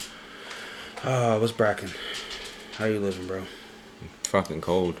What's bracking? How you living, bro? Fucking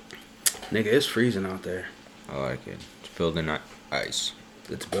cold. Nigga, it's freezing out there. I like it. It's building ice.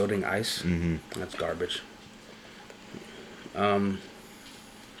 It's building ice. Mm-hmm. That's garbage. I'm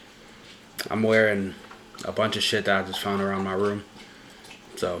wearing a bunch of shit that I just found around my room.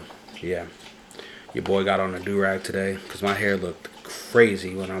 So, yeah. Your boy got on a do-rag today because my hair looked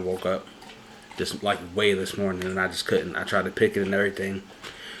crazy when I woke up. Just like way this morning, and I just couldn't. I tried to pick it and everything.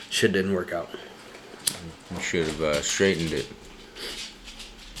 Shit didn't work out. You should have straightened it.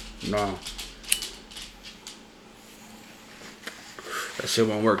 No. That shit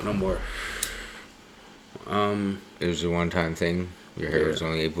won't work no more. It was a one-time thing. Your hair was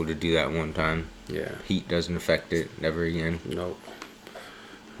only able to do that one time. Yeah. Heat doesn't affect it. Never again. Nope.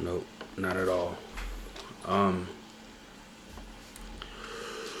 Not at all.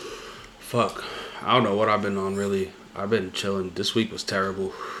 Fuck. I don't know what I've been on really. I've been chilling. This week was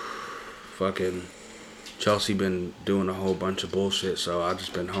terrible. Fucking Chelsea been doing a whole bunch of bullshit, so I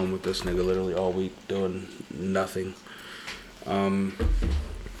just been home with this nigga literally all week doing nothing.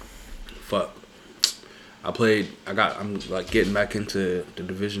 Fuck. I'm like getting back into the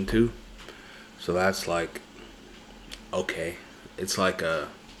Division 2. So that's like okay. It's like I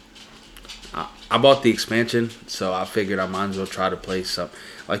bought the expansion, so I figured I might as well try to play some.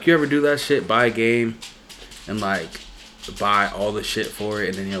 Like, you ever do that shit? Buy a game and like buy all the shit for it,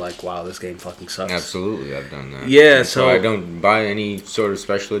 and then you're like, wow, this game fucking sucks. Absolutely, I've done that. Yeah, so I don't buy any sort of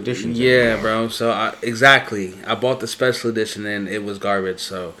special editions. Yeah, anymore. bro. So I bought the special edition and it was garbage.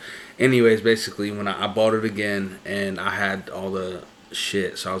 So, anyways, basically when I bought it again and I had all the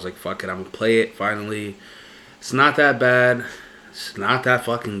shit, so I was like, fuck it, I'm gonna play it finally. It's not that bad. It's not that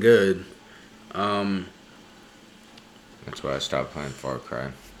fucking good. That's why I stopped playing Far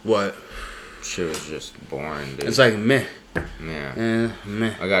Cry. What? Shit was just boring, dude. It's like meh. Yeah.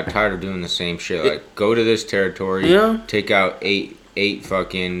 Meh. I got tired of doing the same shit. Like, go to this territory, take out eight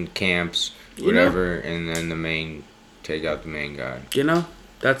fucking camps, whatever, and then take out the main guy. You know,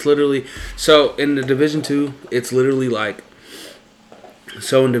 that's literally. So in the Division 2, it's literally like.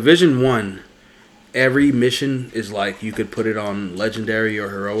 So in Division 1, every mission is like you could put it on Legendary or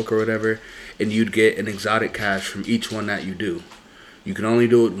Heroic or whatever, and you'd get an exotic cache from each one that you do. You can only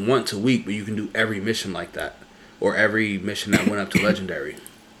do it once a week, but you can do every mission like that. Or every mission that went up to Legendary.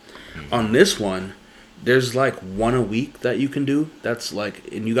 On this one, there's like one a week that you can do. That's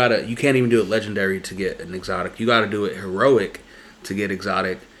like, and you can't even do it Legendary to get an exotic. You gotta do it Heroic to get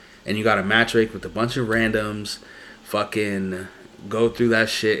exotic. And you gotta match make with a bunch of randoms. Fucking go through that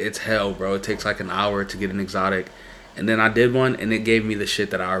shit. It's hell, bro. It takes like an hour to get an exotic. And then I did one, and it gave me the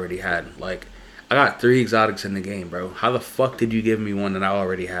shit that I already had. Like, I got 3 exotics in the game, bro. How the fuck did you give me one that I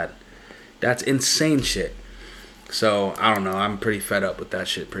already had? That's insane shit. So, I don't know. I'm pretty fed up with that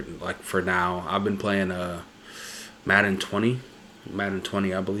shit, like, for now. I've been playing Madden 20. Madden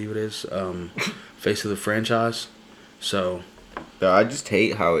 20, I believe it is. Face of the franchise. So. I just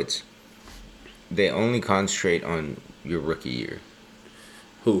hate how they only concentrate on your rookie year.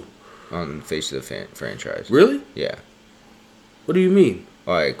 Who? On the face of the franchise. Really? Yeah. What do you mean?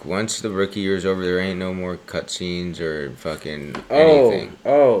 Like, once the rookie year's over, there ain't no more cutscenes or fucking anything.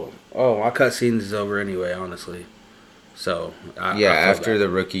 My cutscenes is over anyway, honestly. So, after the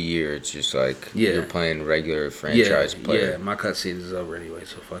rookie year, it's just like you're playing regular franchise player. Yeah, my cutscenes is over anyway,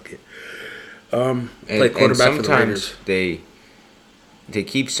 so fuck it. Play quarterback for the Raiders. Sometimes they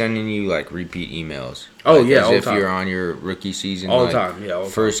keep sending you like repeat emails. Oh, like, yeah, as all if the time. you're on your rookie season. All like, the time, yeah. All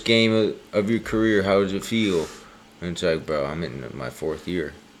the first game of your career, how does it feel? And it's like, bro, I'm in my 4th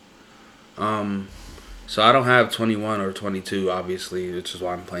year. So I don't have 21 or 22, obviously, which is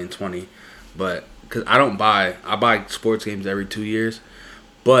why I'm playing 20. But, because I buy sports games every 2 years.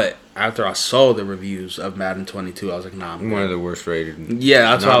 But after I saw the reviews of Madden 22, I was like, nah, I'm one of the worst rated. Yeah,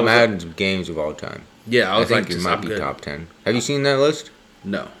 that's why I was Madden's games of all time. Yeah, I think it might be top 10. Have you seen that list?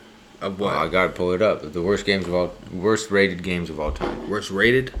 No. Of what? I gotta pull it up. The worst rated games of all time. Worst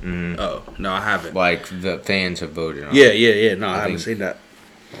rated? Mm-hmm. Oh, no, I haven't. Like the fans have voted on. Yeah. No, I haven't seen that.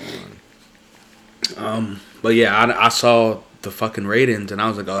 But yeah, I saw the fucking ratings and I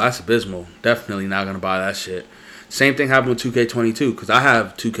was like, oh, that's abysmal. Definitely not gonna buy that shit. Same thing happened with 2K22 because I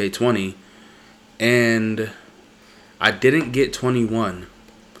have 2K20 and I didn't get 21,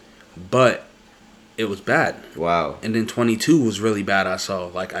 but it was bad. Wow. And then 22 was really bad. I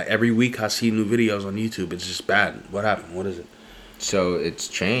saw every week I see new videos on YouTube. It's just bad. What happened? What is it? So it's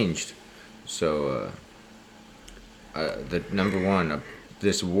changed. So the number one,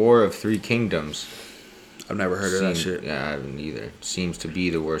 this War of Three Kingdoms. I've never heard of that shit. Yeah, I haven't either. Seems to be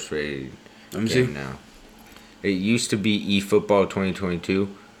the worst rated Let me see now. It used to be eFootball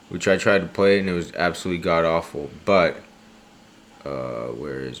 2022, which I tried to play and it was absolutely god awful. But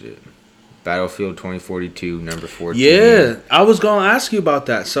where is it? Battlefield 2042, number 14. Yeah, I was gonna ask you about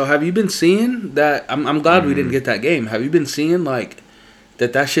that. So have you been seeing that? I'm glad we didn't get that game. Have you been seeing like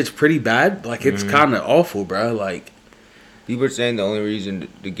that shit's pretty bad? Like it's kind of awful, bro. Like people are saying the only reason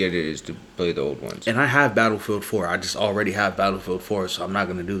to get it is to play the old ones. And I have Battlefield 4. I just already have Battlefield 4, so I'm not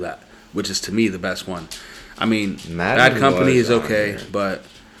gonna do that. Which is to me the best one. I mean, Bad Company is okay, but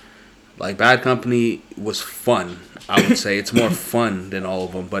like Bad Company was fun. I would say it's more fun than all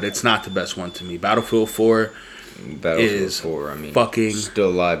of them, but it's not the best one to me. Battlefield 4 is 4, fucking still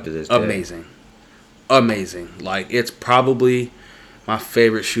alive to this day. Amazing. Like it's probably my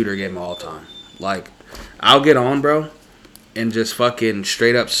favorite shooter game of all time. Like I'll get on, bro, and just fucking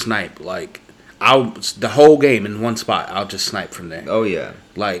straight up snipe. Like the whole game in one spot. I'll just snipe from there. Oh yeah.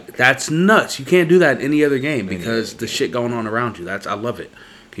 Like that's nuts. You can't do that in any other game because the shit going on around you. I love it.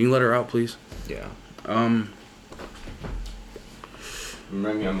 Can you let her out, please? Yeah.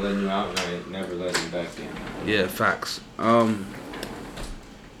 Remember, I'm letting you out, and I never let you back in. Yeah, facts.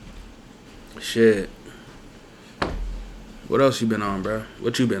 Shit. What else you been on, bro?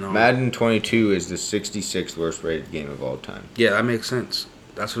 What you been on? Madden 22 is the 66th worst rated game of all time. Yeah, that makes sense.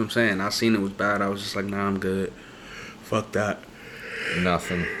 That's what I'm saying. I seen it was bad. I was just like, nah, I'm good. Fuck that.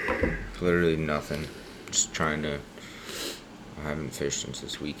 Nothing. Literally nothing. Just trying to. I haven't fished since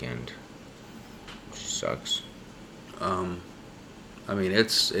this weekend. Which sucks. I mean,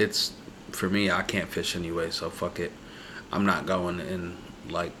 it's for me. I can't fish anyway, so fuck it. I'm not going in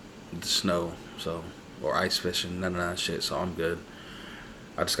like the snow, or ice fishing, none of that shit. So I'm good.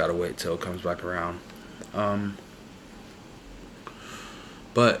 I just gotta wait till it comes back around.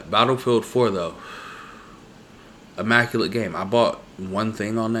 But Battlefield 4 though, immaculate game. I bought one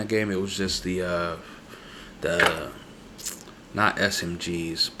thing on that game. It was just the not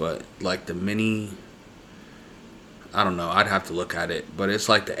SMGs, but like the mini. I don't know. I'd have to look at it, but it's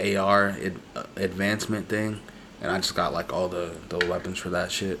like the AR advancement thing, and I just got like all the weapons for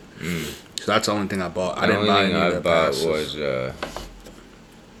that shit. So that's the only thing I bought. I didn't buy any of the passes. Was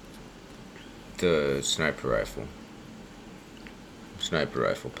the sniper rifle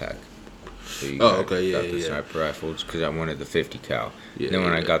pack. So you got the sniper rifles because I wanted the 50 cal. Yeah, then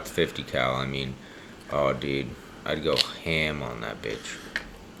when I got the 50 cal, I mean, oh dude, I'd go ham on that bitch.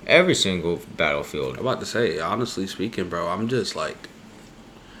 Every single Battlefield. I'm about to say, honestly speaking, bro, I'm just like,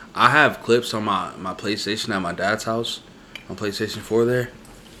 I have clips on my PlayStation at my dad's house, on PlayStation 4 there,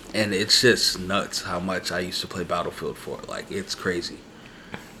 and it's just nuts how much I used to play Battlefield 4. Like, it's crazy.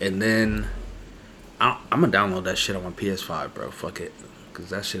 And then, I'm going to download that shit on my PS5, bro. Fuck it. Because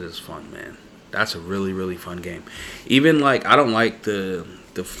that shit is fun, man. That's a really, really fun game. Even, like, I don't like the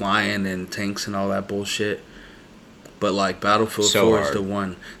flying and tanks and all that bullshit. But like Battlefield 4 is the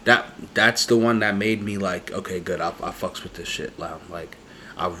one that's the one that made me like, okay, good, I fucks with this shit loud. Like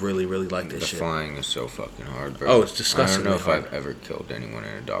I really, really like this shit. The flying is so fucking hard, bro. Oh, it's disgusting. I don't know if I've ever killed anyone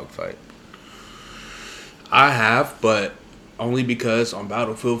in a dogfight. I have, but only because on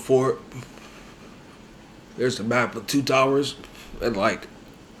Battlefield 4 there's a map with 2 towers and like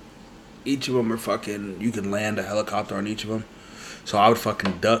each of them are fucking, you can land a helicopter on each of them. So I would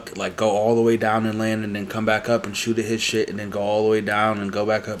fucking duck, like go all the way down and land and then come back up and shoot at his shit and then go all the way down and go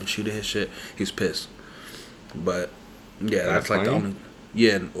back up and shoot at his shit. He's pissed. But, yeah, that's like the only...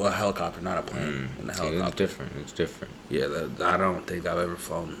 Yeah, well, a helicopter, not a plane. In the helicopter. It's different. Yeah, I don't think I've ever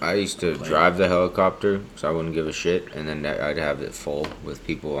flown. I used to drive the helicopter, so I wouldn't give a shit. And then I'd have it full with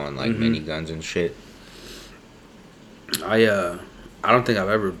people on, like, miniguns and shit. I don't think I've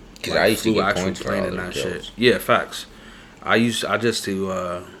ever... Because I used to get points for all that shit. Yeah, facts. I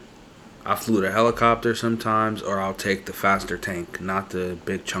flew the helicopter sometimes, or I'll take the faster tank, not the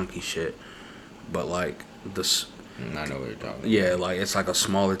big chunky shit, but like this. I know what you're talking about. Yeah, like it's like a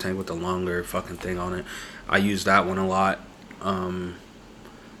smaller tank with a longer fucking thing on it. I use that one a lot.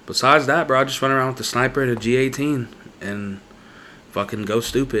 Besides that, bro, I just run around with the sniper and a G18 and fucking go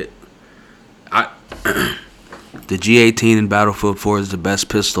stupid. The G18 in Battlefield 4 is the best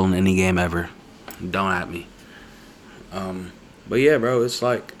pistol in any game ever. Don't at me. But yeah, bro, it's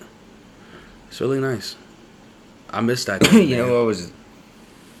like, it's really nice. I miss that game. You know what was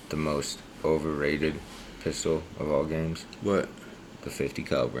the most overrated pistol of all games? What? The 50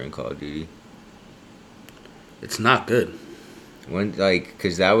 caliber in Call of Duty. It's not good. When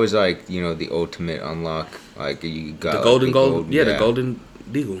because that was like, you know, the ultimate unlock. Like you got the golden the golden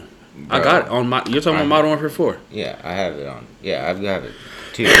deagle. Bro, I got it on my. You're talking about Modern Warfare 4. Yeah, I have it on. Yeah, I have it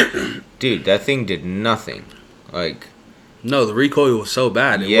too. Dude, that thing did nothing. Like. No, the recoil was so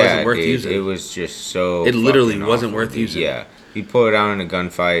bad. It wasn't worth using. It was just so. It literally wasn't worth using. Yeah, You pull it out in a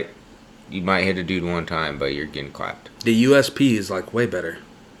gunfight, you might hit a dude one time, but you're getting clapped. The USP is like way better,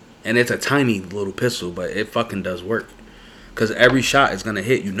 and it's a tiny little pistol, but it fucking does work. Because every shot is gonna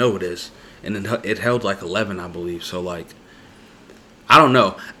hit, you know it is, and it held like 11, I believe. So like, I don't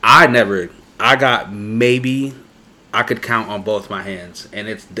know. I got maybe. I could count on both my hands, and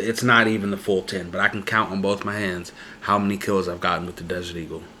it's not even the full 10, but I can count on both my hands how many kills I've gotten with the Desert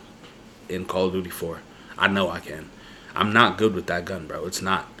Eagle in Call of Duty 4. I know I can. I'm not good with that gun, bro. It's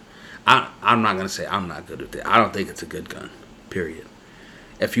not. I'm not going to say I'm not good with it. I don't think it's a good gun, period.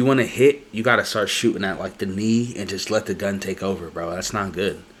 If you want to hit, you got to start shooting at, like, the knee and just let the gun take over, bro. That's not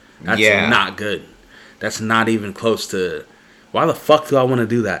good. That's not good. That's not even close to... Why the fuck do I want to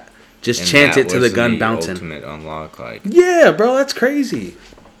do that? Just chance it to the gun bouncing. Ultimate unlock, like. Yeah, bro, that's crazy.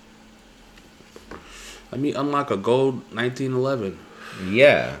 Let me unlock a gold 1911.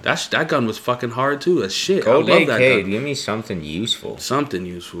 Yeah, that gun was fucking hard too. As shit. Gold I love AK, that gun. give me something useful. Something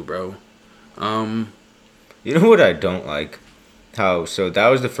useful, bro. You know what I don't like? So that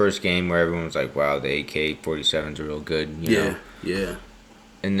was the first game where everyone was like, "Wow, the AK-47s are real good." You know? Yeah.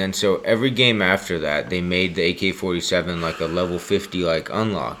 And then so every game after that, they made the AK-47 like a level 50 like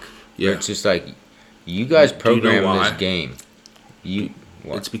unlock. Yeah. It's just like, you guys programmed this game.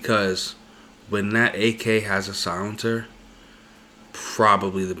 It's because when that AK has a silencer,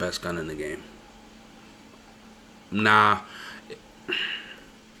 probably the best gun in the game. Nah.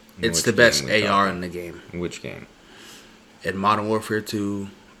 It's the best AR in the game. Which game? In Modern Warfare 2,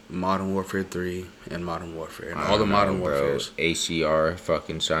 Modern Warfare 3, and Modern Warfare. And all the Modern Warfares. ACR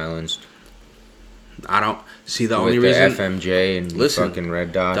fucking silenced. I don't see the only reason FMJ and fucking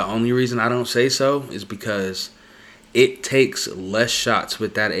red dot. The only reason I don't say so is because it takes less shots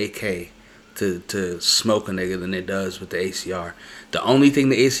with that AK to smoke a nigga than it does with the ACR. The only thing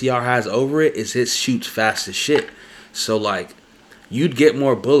the ACR has over it is it shoots fast as shit. So like, you'd get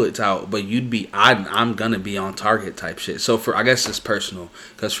more bullets out, but I'm gonna be on target type shit. So I guess it's personal,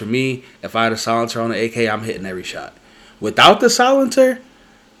 because for me, if I had a silencer on the AK, I'm hitting every shot. Without the silencer,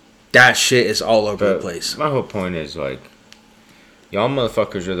 that shit is all over the place. My whole point is, like, y'all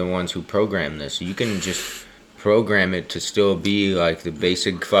motherfuckers are the ones who program this. You can just program it to still be, like, the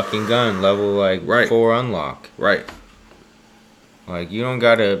basic fucking gun, level, like, 4 unlock. Right. Like, you don't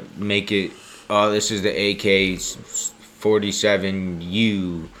gotta make it, this is the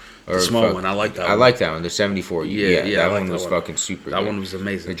AK-47U. Or the small one, I like that one. I like that one, the 74U. Yeah, that one was fucking super good. That one was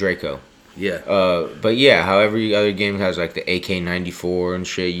amazing. The Draco. Yeah. But yeah, how every other game has like the AK-94 and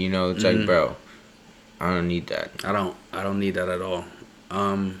shit, you know, it's like, bro, I don't need that. I don't need that at all.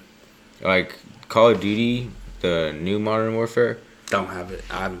 Like Call of Duty, the new Modern Warfare. Don't have it.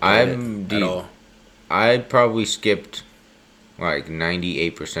 I haven't played it at all. I probably skipped like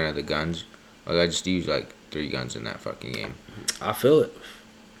 98% of the guns. Like, I just used like 3 guns in that fucking game. I feel it.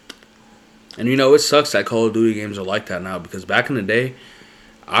 And you know, it sucks that Call of Duty games are like that now, because back in the day,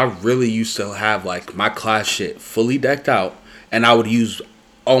 I really used to have, like, my class shit fully decked out, and I would use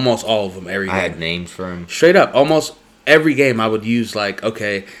almost all of them every game. I had names for them. Straight up, almost every game I would use, like,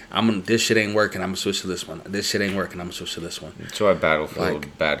 okay, this shit ain't working, I'm going to switch to this one. This shit ain't working, I'm going to switch to this one. So I Battlefield,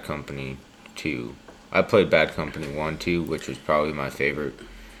 like, Bad Company 2. I played Bad Company 1, 2, which was probably my favorite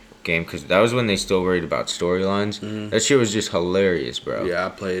game, because that was when they still worried about storylines. That shit was just hilarious, bro. Yeah, I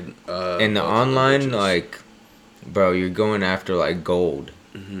played... and the online, like, bro, you're going after, like, gold.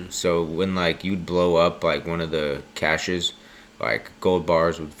 So when, like, you'd blow up, like, one of the caches, like, gold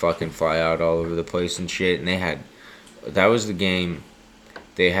bars would fucking fly out all over the place and shit. And that was the game,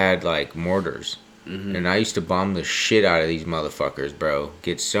 they had, like, mortars. And I used to bomb the shit out of these motherfuckers, bro.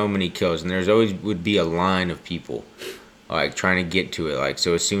 Get so many kills. And there's always would be a line of people, like, trying to get to it. Like,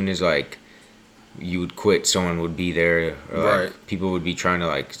 so as soon as, like, you would quit, someone would be there. Or, like, people would be trying to,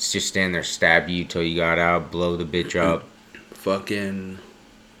 like, just stand there, stab you till you got out, blow the bitch up. Fucking...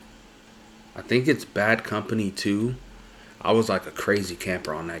 I think it's Bad Company 2. I was like a crazy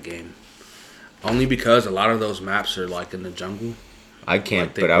camper on that game. Only because a lot of those maps are like in the jungle. I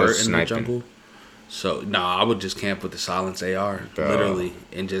camped, like, but I was sniping. In the jungle. So, I would just camp with the silence AR, literally,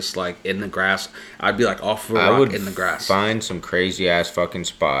 and just like in the grass. I'd be like off of a rock in the grass. Find some crazy ass fucking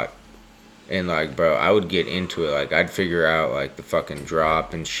spot. And, like, bro, I would get into it. Like, I'd figure out, like, the fucking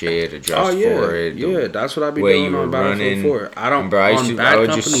drop and shit, adjust for it. Yeah, that's what I'd be doing on Battlefield 4. I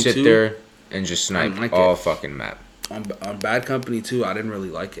would just sit there and just snipe all fucking map. On Bad Company 2, I didn't really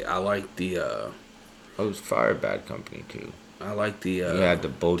like it. I liked the... I was fire Bad Company 2. I like the... you had the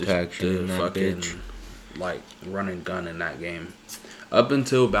bolt action in that fucking, bitch. Like, run and gun in that game. Up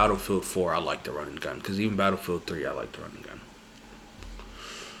until Battlefield 4, I liked the run and gun. Because even Battlefield 3, I liked the run and gun.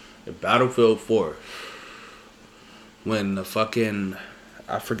 In Battlefield 4, when the fucking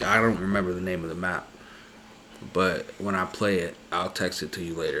I forgot. I don't remember the name of the map, but when I play it, I'll text it to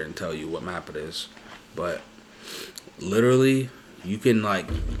you later and tell you what map it is. But literally, you can like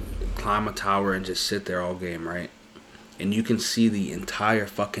climb a tower and just sit there all game, right? And you can see the entire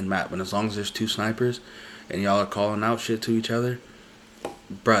fucking map. And as long as there's 2 snipers, and y'all are calling out shit to each other,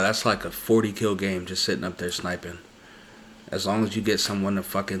 bruh, that's like a 40 kill game just sitting up there sniping. As long as you get someone to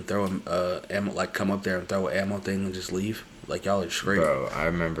fucking throw ammo, like come up there and throw an ammo thing and just leave, like y'all are straight. Bro, I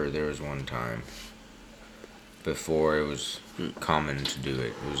remember there was one time before it was common to do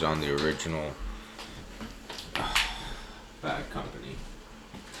it. It was on the original Bad Company.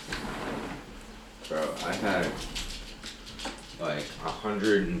 Bro, I had like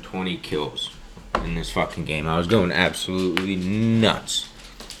 120 kills in this fucking game. I was going absolutely nuts.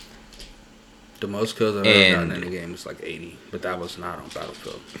 The most kills I've ever done in a game is like 80, but that was not on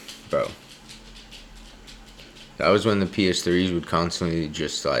Battlefield. Bro. That was when the PS3s would constantly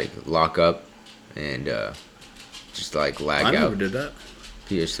just like lock up and just like lag out. I never did that.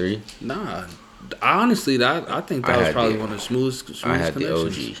 PS3? Nah. Honestly, I think that was probably one of the smoothest I had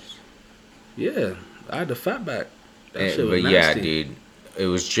connections. the OG. Yeah, I had the fatback. That shit was but nasty. yeah, dude, it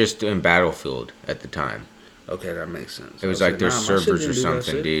was just in Battlefield at the time. Okay, that makes sense. It was like their servers or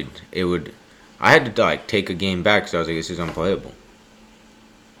something, dude. It would. I had to like take a game back because I was like, this is unplayable.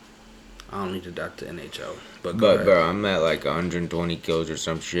 I don't need to dock to NHL, but bro, I'm at like 120 kills or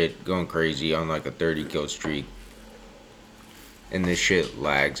some shit, going crazy on like a 30 kill streak, and this shit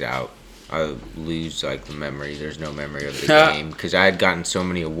lags out. I lose like the memory. There's no memory of the game because I had gotten so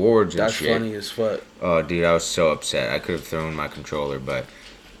many awards and shit. That's funny as fuck. Oh, dude, I was so upset. I could have thrown my controller, but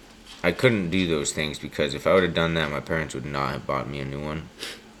I couldn't do those things because if I would have done that, my parents would not have bought me a new one.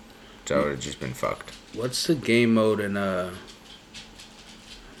 So I would have just been fucked. What's the game mode in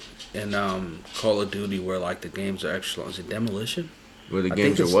Call of Duty where like the games are extra long? Is it Demolition? Where the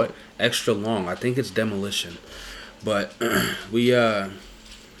games are what? Extra long. I think it's Demolition. But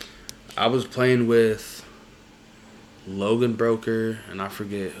I was playing with Logan Broker and I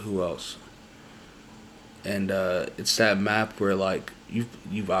forget who else. And it's that map where like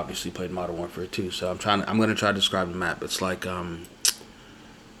you've obviously played Modern Warfare 2, so I'm gonna try to describe the map. It's like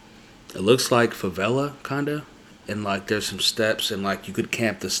it looks like favela kinda, and like there's some steps and like you could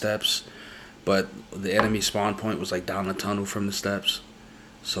camp the steps, but the enemy spawn point was like down the tunnel from the steps.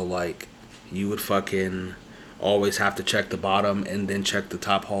 So like you would fucking always have to check the bottom and then check the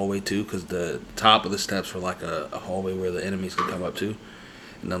top hallway too, because the top of the steps were like a hallway where the enemies could come up to.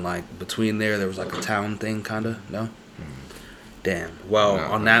 And then like between there was like a town thing kinda, no? Damn. Well,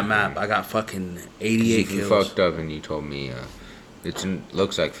 on that map I got fucking 88 kills. You fucked up and you told me it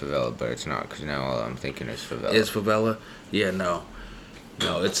looks like favela, but it's not, because now all I'm thinking is favela. Is favela? Yeah, no,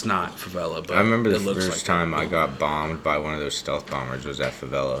 it's not favela. But I remember the first time I got bombed by one of those stealth bombers was at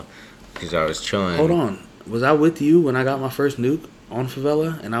favela, because I was chilling. Hold on, was I with you when I got my first nuke on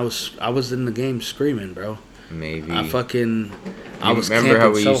favela? And I was in the game screaming, bro. Maybe. I was remember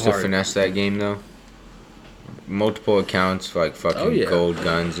how we used to finesse that game though? Multiple accounts for like fucking gold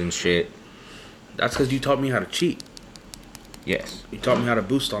guns and shit. That's because you taught me how to cheat. Yes. You taught me how to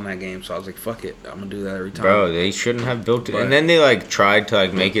boost on that game, so I was like, fuck it, I'm gonna do that every time. Bro, they shouldn't have built it. And then they like tried to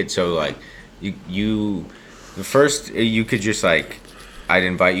like make it so like you could just like, I'd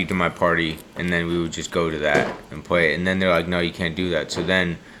invite you to my party and then we would just go to that and play it. And then they're like, no, you can't do that. So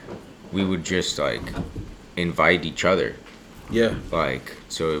then we would just like invite each other. Yeah. Like,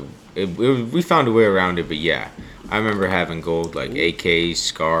 so we found a way around it, but yeah. I remember having gold like AKs,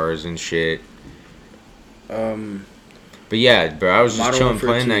 scars and shit. But yeah, bro, I was just chilling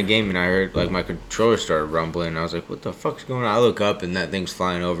playing that game and I heard like my controller started rumbling and I was like, what the fuck's going on? I look up and that thing's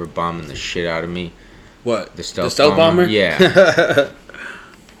flying over, bombing the shit out of me. What? The stealth bomber? Yeah.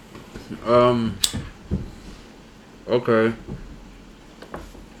 Okay.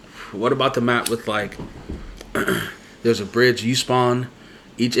 What about the map with like there's a bridge, you spawn,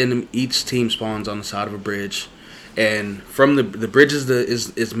 each team spawns on the side of a bridge, and from the bridge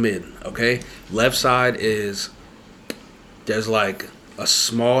is mid, okay? Left side there's like a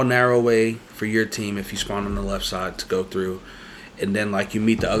small narrow way for your team if you spawn on the left side to go through, and then like you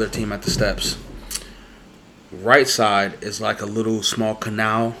meet the other team at the steps. Right side is like a little small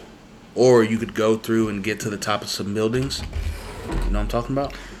canal, or you could go through and get to the top of some buildings. You know what I'm talking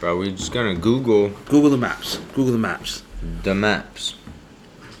about? Bro, we're just gonna Google the maps. Google the maps. The maps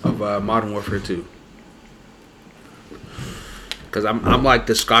of Modern Warfare 2. Because I'm like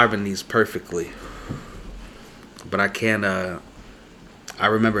describing these perfectly. But I can't, I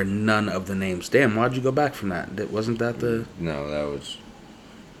remember none of the names. Damn, why'd you go back from that? Wasn't that the... No, that was...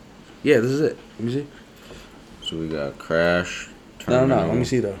 Yeah, this is it. Let me see. So we got Crash. No. Let me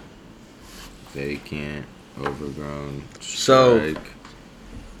see though. Vacant. Overgrown. So.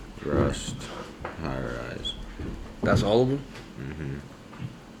 Rust. High Rise. That's all of them? Mm-hmm.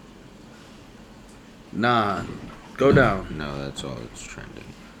 Nah. Go down. No, that's all that's trending.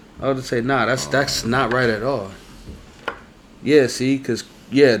 I would say, nah, that's not right at all. Yeah, see, because,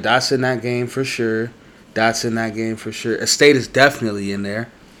 yeah, that's in that game for sure. That's in that game for sure. Estate is definitely in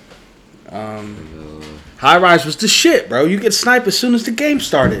there. High Rise was the shit, bro. You get sniped as soon as the game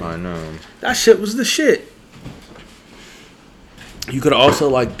started. I know. That shit was the shit. You could also,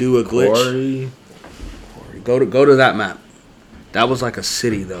 like, do a glitch. Quarry. Go to that map. That was like a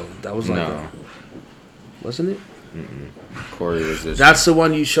city, though. That was like wasn't it? Mm-mm. Quarry was this. That's the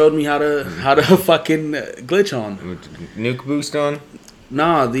one you showed me how to fucking glitch on. With nuke boost on?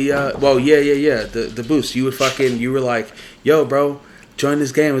 Nah, the the boost. You were like, yo, bro, join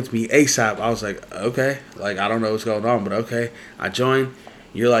this game with me ASAP. I was like, okay. Like, I don't know what's going on, but okay. I joined.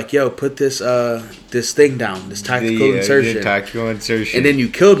 You're like, yo, put this thing down, this tactical insertion. Tactical insertion. And then you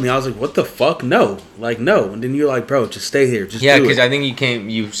killed me. I was like, what the fuck? No. Like, no. And then you're like, bro, just stay here. Just because I think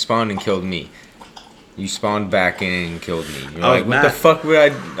you spawned and killed me. You spawned back in and killed me. You're like, what the fuck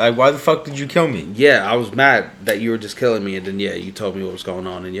would why the fuck did you kill me? Yeah, I was mad that you were just killing me, and then, you told me what was going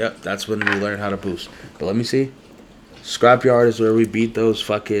on, and that's when we learned how to boost. But let me see. Scrapyard is where we beat those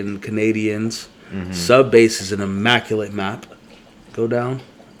fucking Canadians. Mm-hmm. Sub base is an immaculate map. Go down.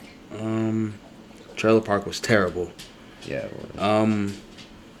 Trailer Park was terrible. Yeah, it was.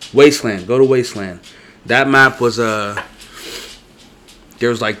 Wasteland. Go to Wasteland. That map was there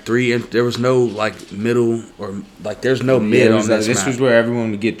was like there was no like middle or like there's no mid on this map. This was where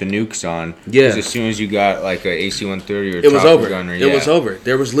everyone would get the nukes on. Yeah. Because as soon as you got like a AC-130 or it was over. Gunner, It was over.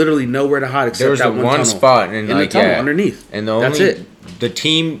 There was literally nowhere to hide except there was that one tunnel. Spot and in like, the tunnel underneath. And that's it. The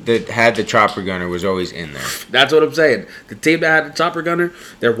team that had the chopper gunner was always in there. That's what I'm saying. The team that had the chopper gunner,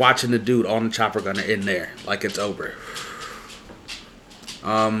 they're watching the dude on the chopper gunner in there like it's over.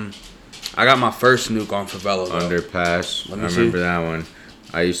 I got my first nuke on Favela. Underpass. I remember that one.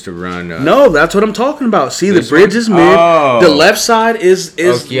 I used to run. No, that's what I'm talking about. See, the bridge is mid. The left side is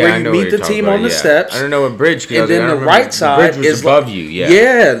where you meet the team on the steps. I don't know what bridge. And then the right side is above you.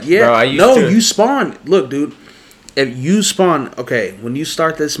 Yeah. Bro, you spawn. Look, dude. If you spawn, when you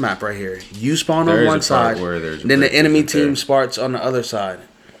start this map right here, you spawn on one side, then the enemy team spawns on the other side,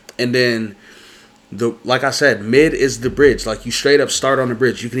 and then like I said, mid is the bridge. Like you straight up start on the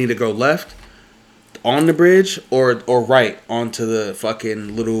bridge. You can either go left on the bridge or right onto the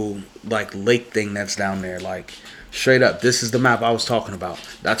fucking little like lake thing that's down there. Like straight up, this is the map I was talking about.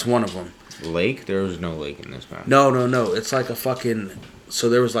 That's one of them. Lake? There was no lake in this map. No. It's like a fucking. So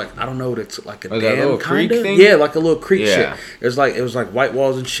there was like I don't know what it's like a dam kind of. Yeah, like a little creek shit. It was like white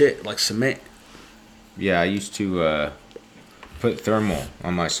walls and shit, like cement. Yeah, I used to put thermal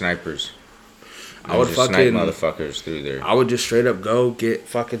on my snipers. I would just snipe motherfuckers through there. I would just straight up go get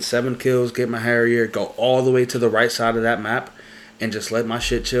fucking 7 kills, get my Harrier, go all the way to the right side of that map, and just let my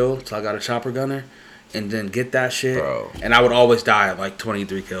shit chill till I got a chopper gunner, and then get that shit. Bro. And I would always die at like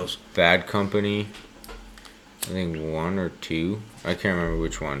 23 kills. Bad Company, I think 1 or 2. I can't remember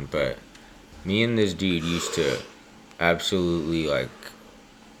which one, but me and this dude used to absolutely like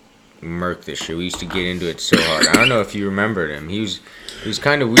murk this shit. We used to get into it so hard. I don't know if you remembered him. He was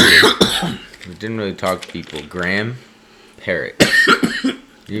kind of weird. He didn't really talk to people. Graham Parrott.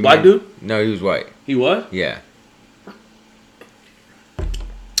 White dude? No, he was white. He was? Yeah.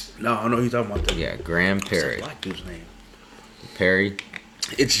 No, I know who you're talking about. Yeah, Graham Parrott. What's that black dude's name? Perry.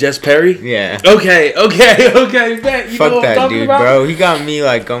 It's just Perry? Yeah. Okay. Bet. You Fuck know what that I'm dude, about? bro. He got me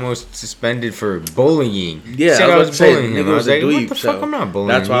like almost suspended for bullying. Yeah, he said I was bullying him. I was like, dweeb, what the fuck? I'm not bullying.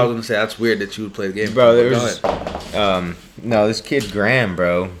 That's why I was gonna say that's weird that you would play the game. Bro, there was no, this kid Graham,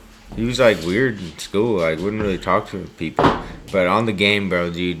 bro. He was like weird in school. Like wouldn't really talk to people. But on the game, bro,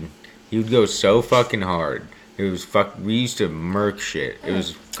 dude, he would go so fucking hard. It was we used to murk shit. It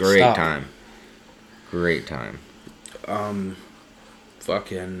was great time. Great time.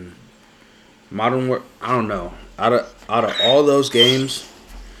 Fucking Modern War. I don't know. Out of all those games,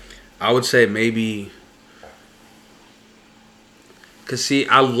 I would say maybe. Cause see,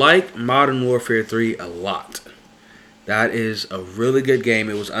 I like Modern Warfare 3 a lot. That is a really good game.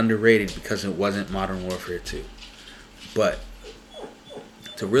 It was underrated because it wasn't Modern Warfare 2. But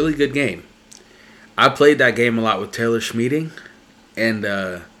it's a really good game. I played that game a lot with Taylor Schmeeding,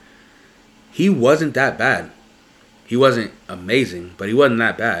 and he wasn't that bad. He wasn't amazing, but he wasn't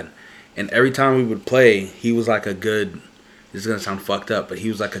that bad. And every time we would play, he was like a good, this is going to sound fucked up, but he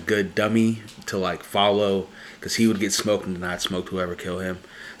was like a good dummy to like follow, because he would get smoked and then I'd smoke whoever killed him.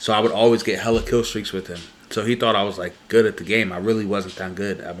 So I would always get hella kill streaks with him. So he thought I was like good at the game. I really wasn't that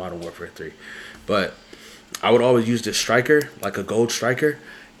good at Modern Warfare 3. But I would always use this striker, like a gold striker,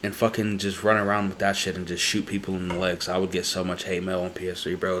 and fucking just run around with that shit and just shoot people in the legs. I would get so much hate mail on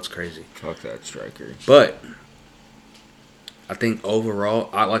PS3, bro. It's crazy. Fuck that striker. But I think overall,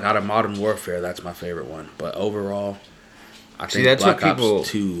 out of Modern Warfare, that's my favorite one. But overall, I think that's Black what people Ops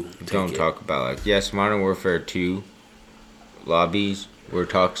 2 don't talk about. Like, yes, Modern Warfare 2 lobbies were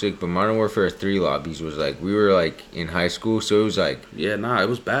toxic, but Modern Warfare 3 lobbies was like, we were like in high school, so it was like, yeah, nah, it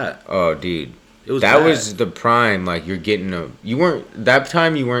was bad. Oh, dude. It was that bad. was the prime. Like, you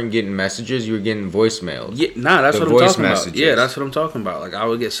weren't getting messages, you were getting voicemails. Yeah, nah, that's what I'm talking about. Yeah, that's what I'm talking about. Like, I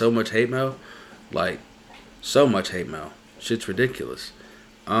would get so much hate mail. Like, so much hate mail. Shit's ridiculous.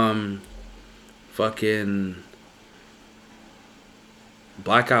 Fucking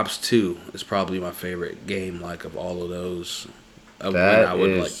Black Ops 2 is probably my favorite game, like, of all of those. Of that when I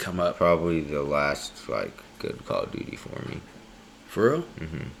would, is like, come up. Probably the last, like, good Call of Duty for me. For real?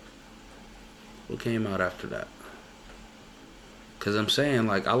 Mm-hmm. What came out after that? Because I'm saying,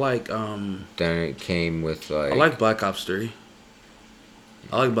 like, I like, Then it came with, like... I like Black Ops 3.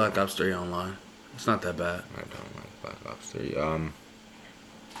 I like Black Ops 3 online. It's not that bad. I don't like Black Ops 3.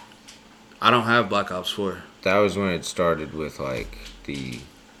 I don't have Black Ops 4. That was when it started with, like, the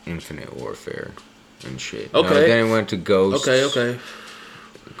Infinite Warfare and shit. Okay. No, then it went to Ghosts. Okay.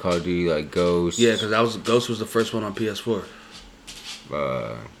 Call of Duty, like, Ghosts. Yeah, because Ghost was the first one on PS4.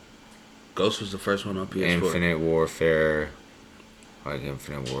 Ghost was the first one on PS4. Infinite Warfare. Like,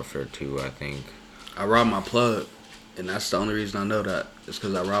 Infinite Warfare 2, I think. I robbed my plug, and that's the only reason I know that. It's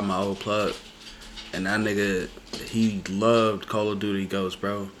because I robbed my old plug. And that nigga, he loved Call of Duty Ghost,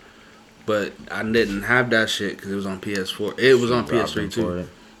 bro. But I didn't have that shit because it was on PS4. It was on PS3 too.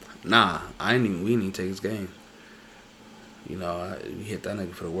 Nah, we didn't even take his game. You know, we hit that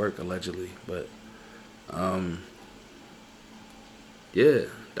nigga for the work allegedly, but yeah,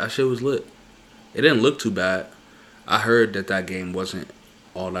 that shit was lit. It didn't look too bad. I heard that game wasn't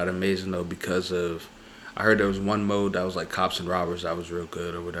all that amazing though because of I heard there was one mode that was like cops and robbers that was real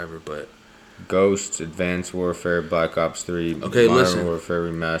good or whatever, but Ghosts, Advanced Warfare, Black Ops 3, Modern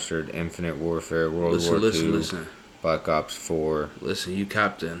Warfare Remastered, Infinite Warfare, World War II, Black Ops 4. Listen, you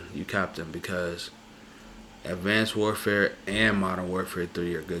captain, because Advanced Warfare and Modern Warfare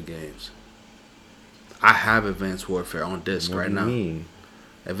 3 are good games. I have Advanced Warfare on disc right now. Mean?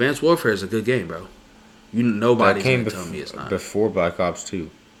 Advanced Warfare is a good game, bro. Nobody's gonna tell me it's not. Before Black Ops 2.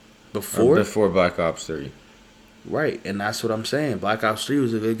 Before? Before Black Ops 3. Right, and that's what I'm saying. Black Ops 3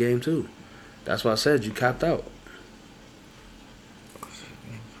 was a good game too. That's why I said you capped out.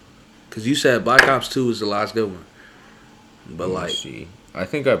 Because you said Black Ops 2 was the last good one. But like... see. I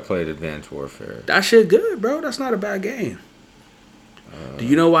think I played Advanced Warfare. That shit good, bro. That's not a bad game. Do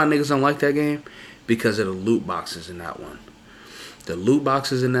you know why niggas don't like that game? Because of the loot boxes in that one. The loot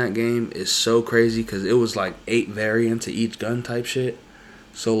boxes in that game is so crazy because it was like 8 variants of each gun type shit.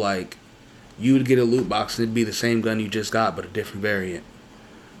 So like, you would get a loot box and it'd be the same gun you just got but a different variant.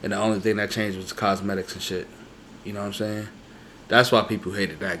 And the only thing that changed was the cosmetics and shit. You know what I'm saying? That's why people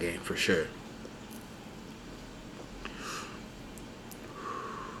hated that game for sure.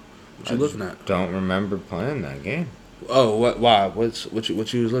 What you looking at? Don't remember playing that game. Oh, what? Why? What you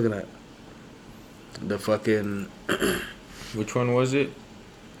was looking at? The fucking. Which one was it?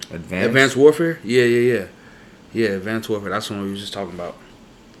 Advanced Warfare? Yeah. Advanced Warfare. That's the one we was just talking about.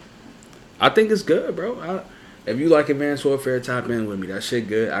 I think it's good, bro. If you like Advanced Warfare, tap in with me. That shit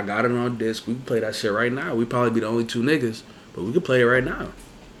good. I got it on disc. We can play that shit right now. We probably be the only 2 niggas, but we can play it right now.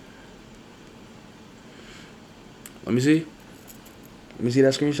 Let me see. Let me see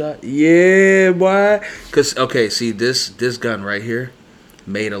that screenshot. Yeah, boy. Cause see this gun right here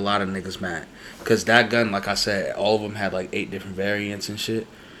made a lot of niggas mad. Cause that gun, like I said, all of them had like 8 different variants and shit.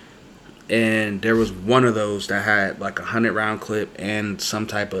 And there was one of those that had like a 100-round clip and some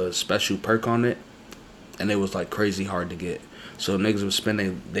type of special perk on it. And it was like crazy hard to get. So niggas was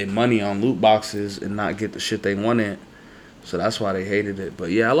spending their money on loot boxes and not get the shit they wanted. So that's why they hated it. But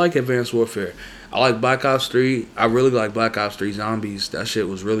yeah, I like Advanced Warfare. I like Black Ops 3. I really like Black Ops 3 Zombies. That shit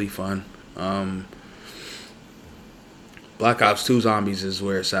was really fun. Black Ops 2 Zombies is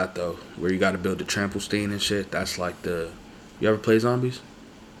where it's at though. Where you gotta build the trampoline and shit. That's like the... You ever play Zombies?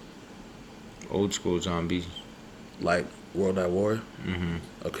 Old school Zombies. Like World at War? Mm-hmm.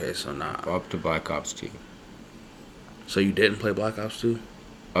 Okay, so nah. Up to Black Ops 2. So you didn't play Black Ops 2?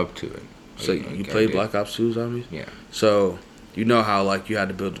 Up to it. So you played Black Ops 2 Zombies? Yeah. So you know how like you had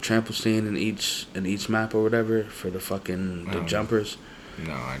to build a trampoline in each map or whatever for the fucking the jumpers?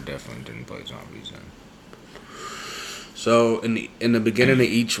 No, I definitely didn't play Zombies then. So in the beginning of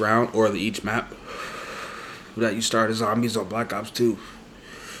each round or each map, that you start as zombies on Black Ops 2.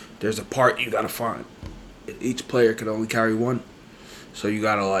 There's a part you gotta find. Each player can only carry one. So you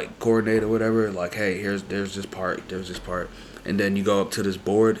gotta like coordinate or whatever. Like, hey, there's this part, and then you go up to this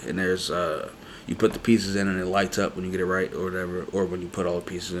board, and there's you put the pieces in, and it lights up when you get it right or whatever, or when you put all the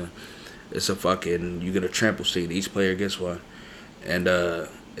pieces in. It's a fucking you get a trample scene. Each player gets one, and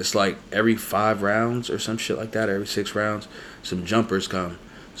it's like every 5 rounds or some shit like that. Every 6 rounds, some jumpers come.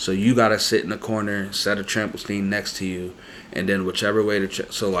 So you gotta sit in the corner, set a trampoline next to you, and then whichever way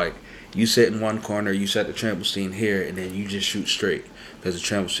so like you sit in one corner, you set the trampoline here, and then you just shoot straight because the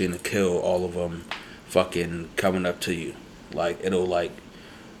trampoline will kill all of them, fucking coming up to you. Like it'll like.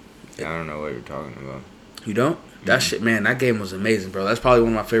 I don't know what you're talking about. You don't? That shit, man. That game was amazing, bro. That's probably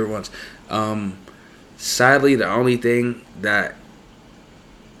one of my favorite ones. Sadly, the only thing that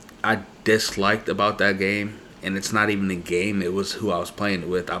I disliked about that game, and it's not even a game, it was who I was playing it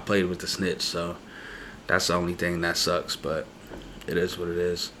with. I played with the snitch, so that's the only thing that sucks, but it is what it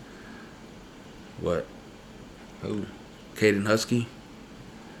is. What? Who? Caden Husky.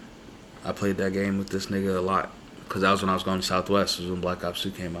 I played that game with this nigga a lot, because that was when I was going to Southwest. It was when Black Ops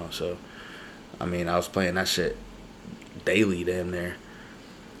 2 came out, so, I mean, I was playing that shit daily damn near.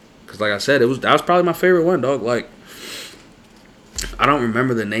 Because like I said, that was probably my favorite one, dog. Like, I don't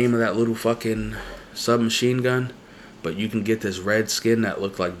remember the name of that little fucking submachine gun, but you can get this red skin that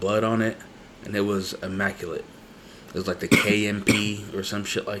looked like blood on it, and it was immaculate. It was like the KMP or some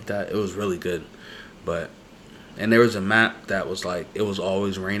shit like that. It was really good. And there was a map that was like, it was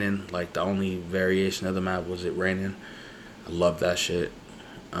always raining. Like, the only variation of the map was it raining. I love that shit.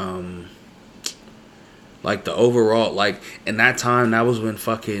 Like, the overall, like, in that time, that was when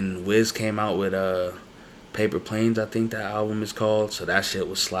fucking Wiz came out with Paper Planes, I think that album is called. So that shit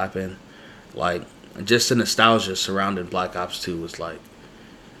was slapping. Like, just the nostalgia surrounding Black Ops 2 was like,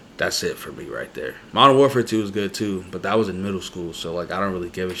 that's it for me right there. Modern Warfare 2 was good too, but that was in middle school. So, like, I don't really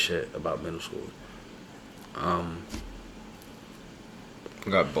give a shit about middle school. I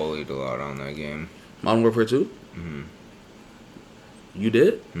got bullied a lot on that game. Modern Warfare 2? Mm-hmm. You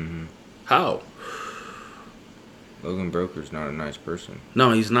did? Mm-hmm. How? Logan Broker's not a nice person.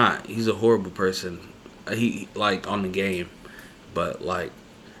 No, he's not. He's a horrible person. He, like, on the game. But, like,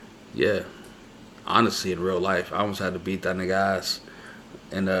 yeah. Honestly, in real life, I almost had to beat that nigga ass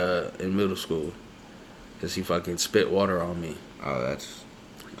in middle school. Because he fucking spit water on me. Oh, that's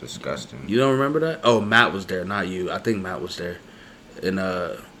disgusting. You don't remember that? Oh, Matt was there, not you. I think Matt was there. And,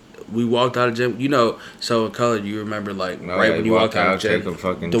 we walked out of gym. You know, so in color, you remember, like, right when you walked out of gym,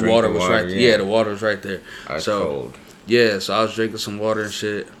 the water was right there. Yeah, the water was right there. Ice cold. Yeah, so I was drinking some water and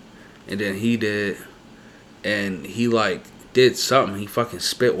shit. And then he did. And he, like, did something. He fucking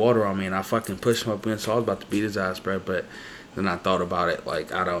spit water on me. And I fucking pushed him up in. So I was about to beat his ass, bro. But then I thought about it.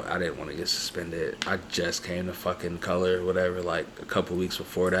 Like, I didn't want to get suspended. I just came to fucking color or whatever, like, a couple weeks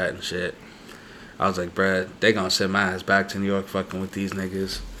before that and shit. I was like, bruh, they gonna send my ass back to New York fucking with these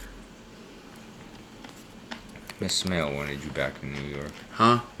niggas. Miss Smale wanted you back in New York.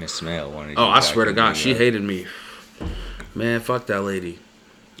 Huh? Miss Smale wanted you back. Oh, I swear to God, she hated me. Man, fuck that lady.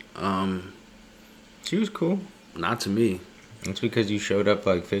 She was cool. Not to me. It's because you showed up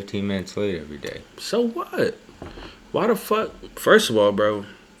like 15 minutes late every day. So what? Why the fuck? First of all, bro,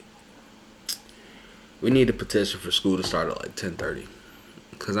 we need a petition for school to start at like 10:30.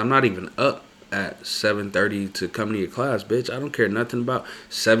 Because I'm not even up at 7:30 to come to your class, bitch. I don't care nothing about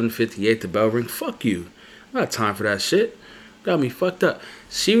 7:58 the bell ring. Fuck you. I got time for that shit. Got me fucked up.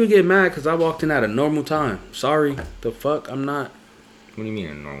 She would get mad because I walked in at a normal time. Sorry. The fuck? I'm not. What do you mean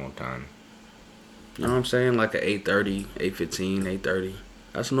a normal time? You know what I'm saying? Like a 8:30, 8:15, 8:30.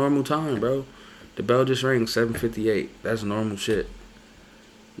 That's a normal time, bro. The bell just rang 7:58. That's normal shit.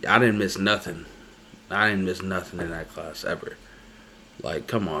 I didn't miss nothing. I didn't miss nothing in that class ever. Like,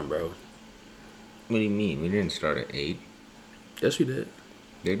 come on, bro. What do you mean? We didn't start at 8. Yes, we did.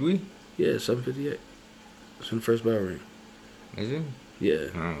 Did we? Yeah, 7:58. That's when the first bell ring. Is it? Yeah.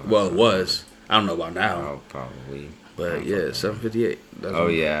 Well, it was. I don't know about now. Oh, probably. But yeah, 7:58. Oh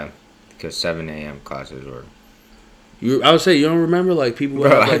yeah, because 7 a.m. classes were. I would say you don't remember like people.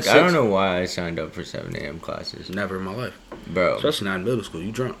 Bro, like, I don't know why I signed up for 7 a.m. classes. Never in my life, bro. Especially not in middle school.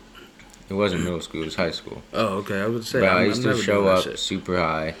 You drunk? It wasn't middle school. It was high school. Oh, okay. I would say. But I used to show up super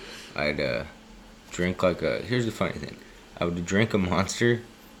high. I'd drink like a. Here's the funny thing. I would drink a Monster,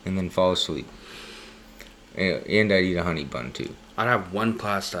 and then fall asleep. And I'd eat a honey bun too. I'd have one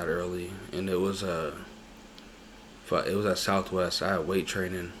class that early, and it was at Southwest. I had weight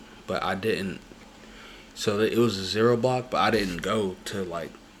training, but I didn't. So it was a 0 block, but I didn't go to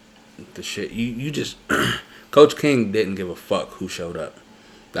like the shit. You just Coach King didn't give a fuck who showed up.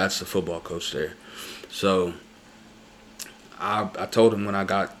 That's the football coach there. So I told him when I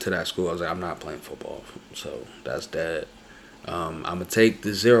got to that school, I was like, I'm not playing football. So that's dead. I'm gonna take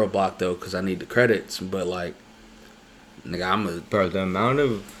the 0 block though, cause I need the credits. But like, nigga, bro. The amount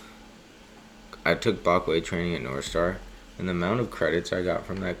of I took blockweight training at North Star, and the amount of credits I got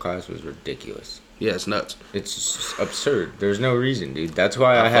from that class was ridiculous. Yeah, it's nuts. It's absurd. There's no reason, dude. That's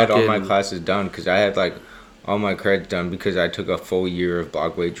why I had all my classes done, because I had like all my credits done because I took a full year of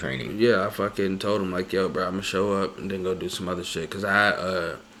blockweight training. Yeah, I fucking told him like, yo, bro, I'm gonna show up and then go do some other shit. Cause I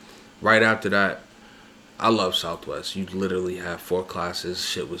had right after that, I love Southwest. You literally have 4 classes.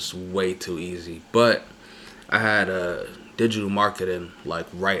 Shit was way too easy. But I had digital marketing like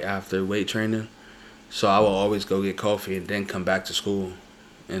right after weight training, so I will always go get coffee and then come back to school,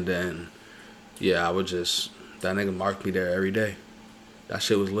 and then yeah, I would just that nigga marked me there every day. That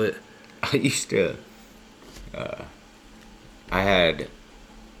shit was lit. I used to. I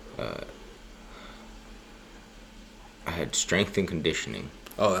had strength and conditioning.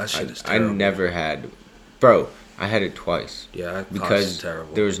 Oh, that shit is terrible. I never had, bro. I had it twice. Yeah, that because is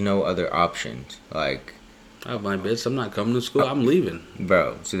terrible. There was no other options. Like, I was like, bitch, I'm not coming to school. I'm leaving,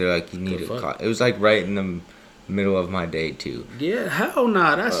 bro. So they're like, you need a. It was like right in the middle of my day too. Yeah, hell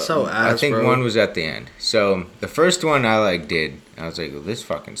nah. That's so ass, I think bro. one was at the end. So the first one I like did. I was like, well, this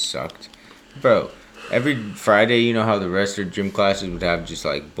fucking sucked, bro. Every Friday, you know how the rest of gym classes would have just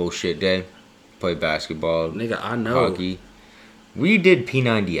like bullshit day, play basketball, nigga. I know. Hockey. We did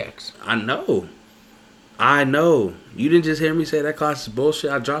P90X. I know. You didn't just hear me say that class is bullshit.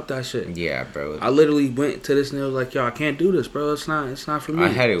 I dropped that shit. Yeah, bro. I literally went to this and it was like, yo, I can't do this, bro. It's not for me. I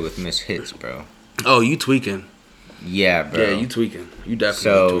had it with Miss Hits, bro. Oh, you tweaking? Yeah, bro. Yeah, you tweaking. You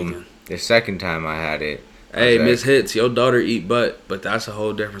definitely tweaking. The second time I had it. Hey, Miss Hits, your daughter eat butt, but that's a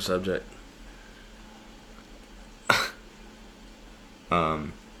whole different subject.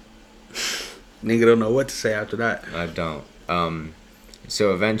 Nigga don't know what to say after that. I don't.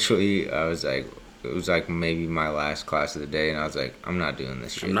 So eventually I was like, it was like maybe my last class of the day, and I was like, I'm not doing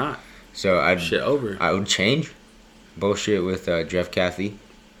this shit. I'm not. So over. I would change bullshit with Jeff Cathy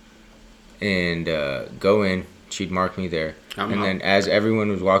and go in. She'd mark me there. Then as everyone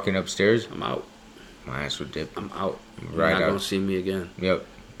was walking upstairs, I'm out. My ass would dip. I'm out. Right You're not out. gonna see me again. Yep.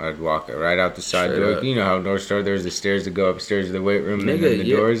 I'd walk right out the side Straight door. up. You know how North Star, there's the stairs that go upstairs to the weight room, Nigga, and then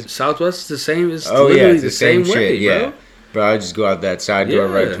the doors. Southwest is the same. It's literally it's the same way, shit, bro. Yeah. Bro, I'd just go out that side door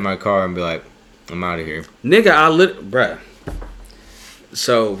right to my car and be like, I'm out of here. Nigga, bruh.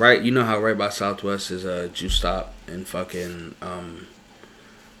 So, right, you know how right by Southwest is a juice stop and fucking,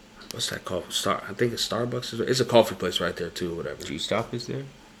 what's that called? I think it's Starbucks. It's a coffee place right there, too, or whatever. Juice stop is there?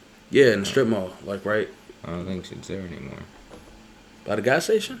 Yeah, in the strip mall, like, right? I don't think it's there anymore. By the gas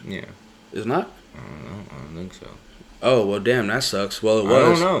station? Yeah. It's not? I don't know. I don't think so. Oh, well, damn, that sucks. Well, it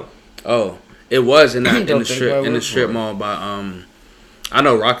was. I don't know. Oh, it was in the strip mall by, I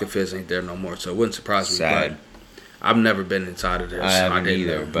know Rocket Fizz ain't there no more, so it wouldn't surprise me. Sad. But I've never been inside of there. I haven't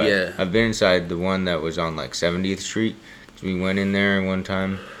either, but yeah. I've been inside the one that was on like 70th Street. We went in there one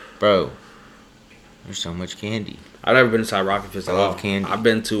time. Bro, there's so much candy. I've never been inside Rocket Fizz at all. I love candy. I've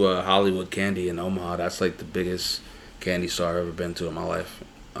been to Hollywood Candy in Omaha. That's like the biggest candy store I've ever been to in my life.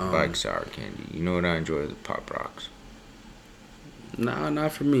 Like sour candy. You know what I enjoy? The Pop Rocks. Nah,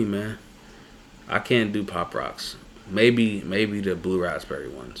 not for me, man. I can't do Pop Rocks. Maybe the blue raspberry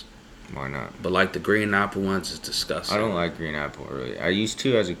ones. Why not? But like the green apple ones is disgusting. I don't like green apple really. I used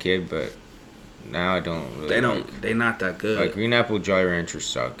to as a kid, but now I don't really. They're not that good. Like green apple Jolly Ranchers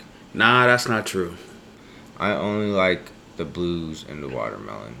suck. Nah, that's not true. I only like the blues and the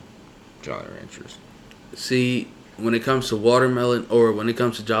watermelon Jolly Ranchers. See, when it comes to watermelon or when it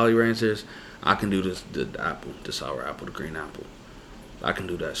comes to Jolly Ranchers, I can do the apple, the sour apple, the green apple. I can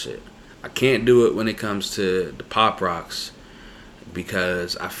do that shit. I can't do it when it comes to the Pop Rocks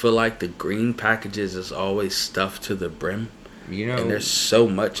because I feel like the green packages is always stuffed to the brim. You know, and there's so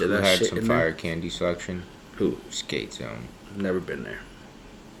much of that shit in there. Who had some fire candy selection? Who? Skate Zone. Never been there.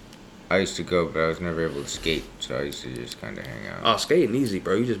 I used to go, but I was never able to skate, so I used to just kind of hang out. Oh, skating easy,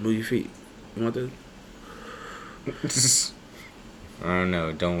 bro. You just move your feet. You want this? I don't know.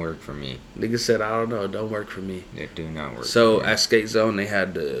 It don't work for me. Nigga said, I don't know. It don't work for me. It do not work. So for me. At Skate Zone, they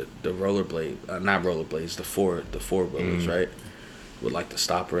had the rollerblade, not rollerblades, the four wheelers, right? With like the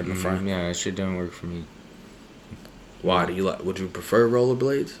stopper in the front. Yeah, that shit don't work for me. Why do you like? Would you prefer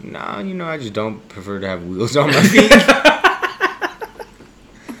rollerblades? Nah, I just don't prefer to have wheels on my feet.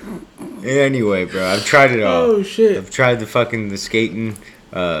 Anyway, bro, I've tried it all. Oh shit! I've tried the skating.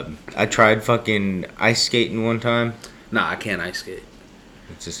 I tried fucking ice skating one time. Nah, I can't ice skate.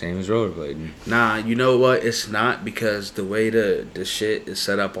 It's the same as rollerblading. Nah, you know what? It's not because the way the shit is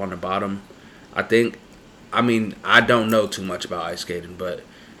set up on the bottom, I think, I mean, I don't know too much about ice skating, but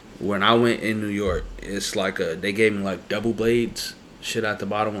when I went in New York, it's like they gave me like double blades, shit at the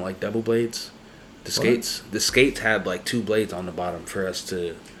bottom, like double blades. The skates had like 2 blades on the bottom for us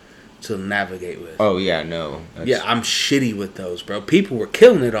to navigate with. Oh yeah, no. Yeah, I'm shitty with those, bro. People were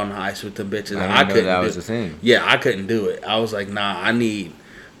killing it on the ice with the bitches. I didn't know that was a thing. Yeah, I couldn't do it. I was like, nah, I need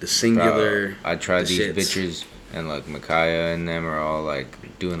the singular. Bro, I tried these bitches, and like Micaiah and them are all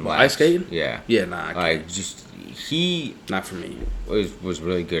like doing laps. Ice skating? Yeah. Yeah, nah. I like can't. just he not for me. Was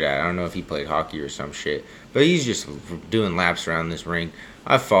really good at it. I don't know if he played hockey or some shit, but he's just doing laps around this rink.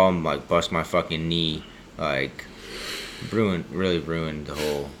 I fall and like bust my fucking knee, like really ruined the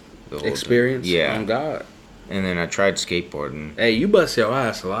whole experience. Thing. Yeah. Oh God. And then I tried skateboarding. Hey, you bust your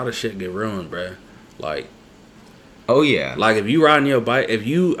ass, a lot of shit get ruined, bruh. Like, oh yeah. Like if you riding your bike,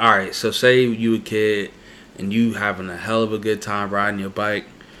 alright, so say you a kid and you having a hell of a good time riding your bike,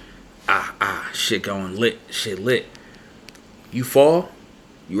 shit going lit. You fall,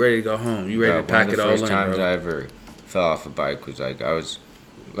 you ready to go home. You ready to pack it all in, bro. One of the first times I ever fell off a bike was like I was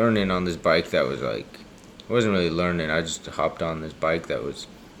learning on this bike that was like, I wasn't really learning. I just hopped on this bike that was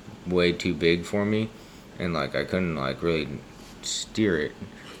way too big for me, and like I couldn't like really steer it.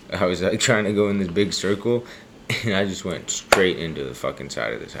 I was like trying to go in this big circle, and I just went straight into the fucking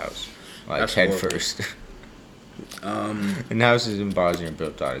side of this house, like head first. And houses in Bosnia are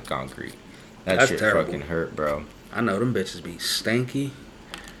built out of concrete. That shit terrible. Fucking hurt, bro. I know them bitches be stanky.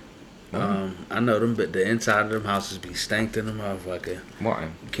 I know them, but the inside of them houses be stanked in them motherfucker. Why?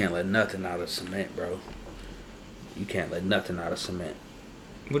 You can't let nothing out of cement, bro. You can't let nothing out of cement.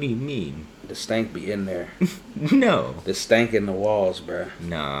 What do you mean? The stank be in there. No. The stank in the walls, bro.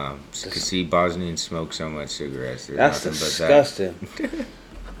 Nah. Cause see, Bosnians smoke so much cigarettes. That's disgusting.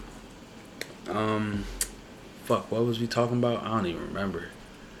 Fuck. What was we talking about? I don't even remember.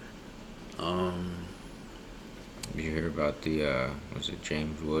 You hear about the was it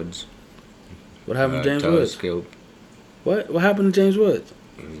James Woods? What happened to James telescope? Woods? What happened to James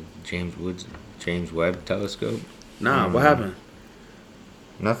Woods? James Webb telescope? Nah, what happened?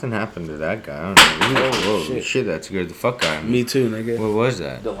 Nothing happened to that guy. I don't know. Whoa, shit, that scared the fuck out of me. Me too, nigga. What was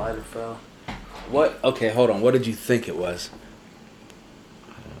that? The lighter fell. What? Okay, hold on. What did you think it was?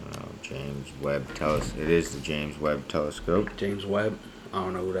 I don't know. James Webb telescope. It is the James Webb telescope. James Webb? I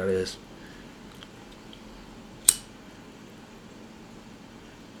don't know who that is.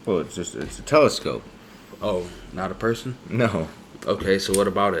 Well, it's a telescope. Oh, not a person? No. Okay, so what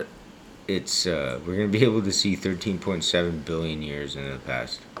about it? It's we're gonna be able to see 13.7 billion years into the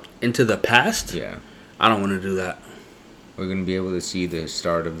past. Into the past? Yeah. I don't want to do that. We're gonna be able to see the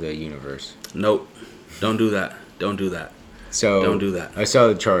start of the universe. Nope. Don't do that. Don't do that. So don't do that. I saw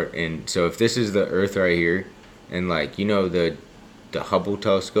the chart, and so if this is the Earth right here, and like the Hubble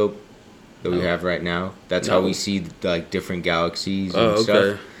telescope that we have right now, that's how we see like different galaxies and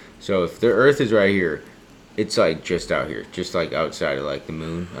stuff. So if the Earth is right here, it's like just out here, just like outside of like the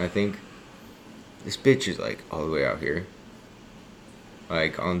moon, I think. This bitch is like all the way out here,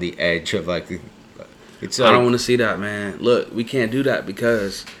 like on the edge of like the. It's like, I don't want to see that, man. Look, we can't do that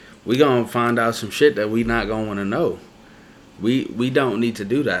because we gonna find out some shit that we not gonna want to know. We don't need to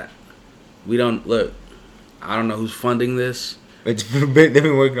do that. We don't look. I don't know who's funding this. They've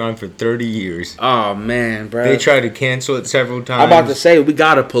been working on it for 30 years. Oh man, bro! They tried to cancel it several times. I'm about to say we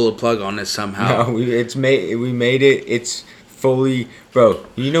gotta pull a plug on this somehow. No, we made it. It's fully, bro.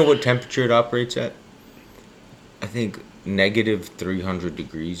 You know what temperature it operates at? I think negative 300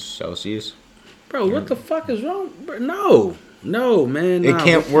 degrees Celsius. Bro, what the fuck is wrong? Bro, no, man. It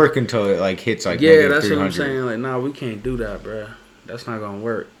can't work until it like hits like yeah, that's 300. what I'm saying. Like, nah, we can't do that, bro. That's not gonna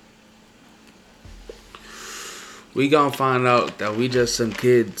work. We gonna find out that we just some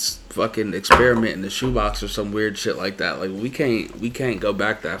kids fucking experiment in the shoebox or some weird shit like that. Like we can't go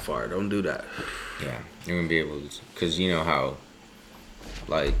back that far. Don't do that. Yeah, you're gonna be able to, cause you know how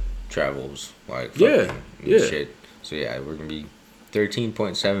light travels, like shit. So yeah, we're gonna be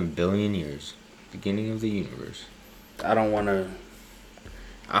 13.7 billion years, beginning of the universe. I don't want to.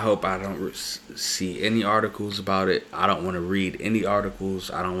 I hope I don't see any articles about it. I don't want to read any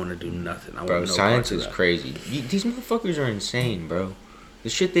articles. I don't want to do nothing. I bro, want no science is crazy. These motherfuckers are insane, bro. The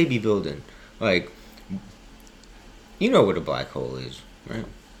shit they be building. Like, you know what a black hole is, right?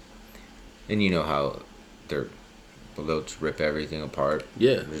 And you know how they'll just rip everything apart.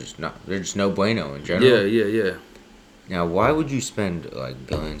 Yeah. They're just no bueno in general. Yeah. Now, why would you spend like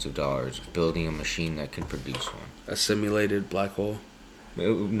billions of dollars building a machine that can produce one? A simulated black hole?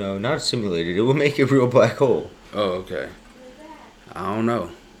 No, not simulated. It will make a real black hole. Oh, okay. I don't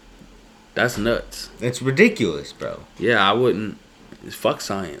know. That's nuts. It's ridiculous, bro. Yeah, I wouldn't. Fuck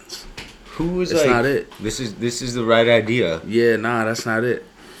science. Who was it's like, not it. This is the right idea. Yeah, nah, that's not it.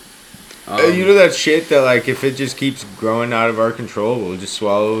 You know that shit that like if it just keeps growing out of our control, we'll just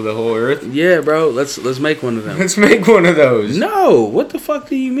swallow the whole earth. Yeah, bro. Let's make one of them. Let's make one of those. No, what the fuck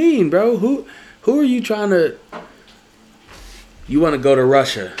do you mean, bro? Who are you trying to? You want to go to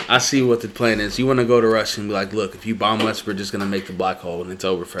Russia? I see what the plan is. You want to go to Russia and be like, look, if you bomb us, we're just gonna make the black hole and it's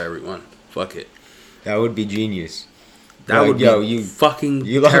over for everyone. Fuck it. That would be genius. That would be fucking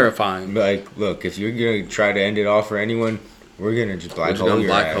terrifying. Like, look, if you're gonna try to end it all for anyone, we're gonna just black hole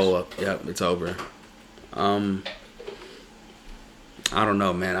your ass. Hole up. Yep, it's over. I don't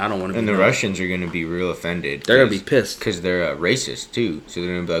know, man. I don't want to. And the Russians are gonna be real offended. They're gonna be pissed because they're racist too. So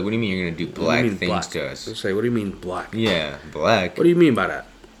they're gonna be like, "What do you mean you're gonna do black things to us?" They'll say, "What do you mean black?" Yeah, black. What do you mean by that?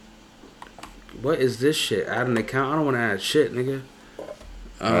 What is this shit? Add an account? I don't want to add shit, nigga.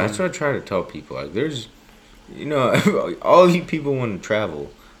 That's what I try to tell people. Like, there's, all you people want to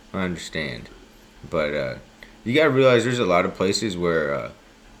travel. I understand, but you gotta realize there's a lot of places where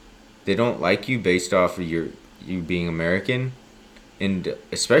they don't like you based off of you being American. And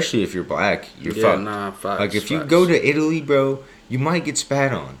especially if you're black, you're fucked. Nah, facts, like, if you go to Italy, bro, you might get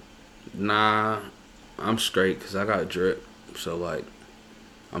spat on. Nah, I'm straight because I got drip. So, like,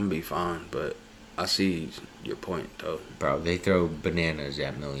 I'm going to be fine. But I see your point, though. Bro, they throw bananas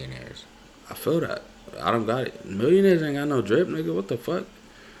at millionaires. I feel that. I don't got it. Millionaires ain't got no drip, nigga. What the fuck?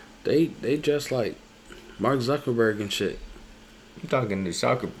 They just like Mark Zuckerberg and shit. I'm talking to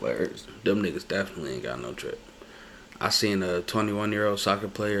soccer players. Them niggas definitely ain't got no drip. I seen a 21-year-old soccer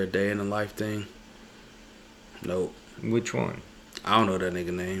player, a day in the life thing. Nope. Which one? I don't know that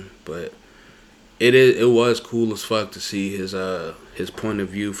nigga name, but it was cool as fuck to see his point of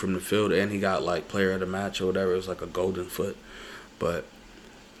view from the field, and he got like player of the match or whatever. It was like a golden foot, but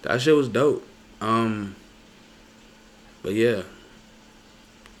that shit was dope. But yeah,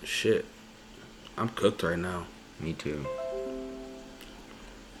 shit, I'm cooked right now. Me too.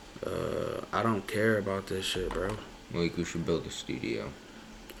 I don't care about this shit, bro. Like, we should build a studio.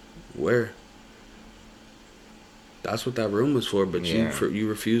 Where? That's what that room was for, but you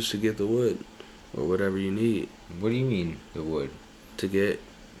refuse to get the wood or whatever you need. What do you mean, the wood? To get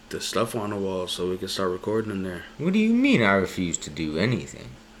the stuff on the wall so we can start recording in there. What do you mean I refuse to do anything?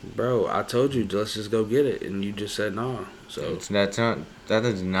 Bro, I told you, let's just go get it, and you just said nah. So that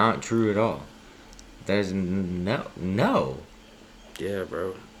is not true at all. That is no. Yeah,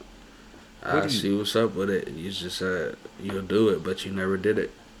 bro. I see what's up with it. You just said you'll do it, but you never did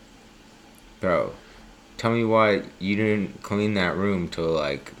it. Bro, tell me why you didn't clean that room till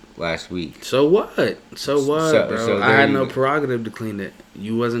like last week. So what? Bro? So I had no prerogative to clean it.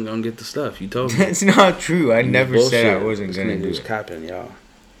 You wasn't gonna get the stuff. You told me. That's not true. I never said I wasn't gonna do it. This nigga was capping, y'all.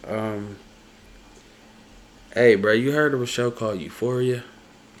 Hey, bro, you heard of a show called Euphoria?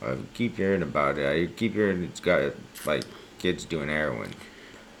 I keep hearing about it. I keep hearing it's got like kids doing heroin.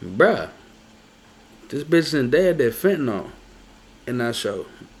 Bruh. This bitch and dad did fentanyl in that show.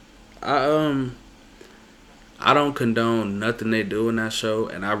 I don't condone nothing they do in that show,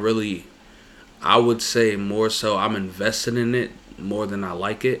 and I would say more so I'm invested in it more than I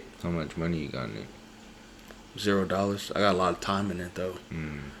like it. How much money you got in it? $0. I got a lot of time in it though.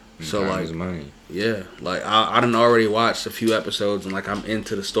 So time is money. Yeah, like I done already watched a few episodes, and like I'm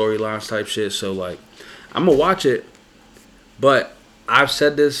into the storylines type shit. So like I'm gonna watch it, but I've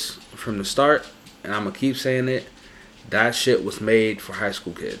said this from the start. And I'm going to keep saying it, that shit was made for high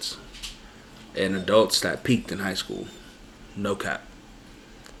school kids and adults that peaked in high school. No cap.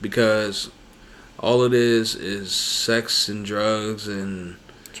 Because all it is sex and drugs and...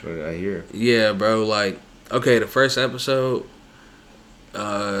 That's what I hear. Yeah, bro. Like, okay, the first episode,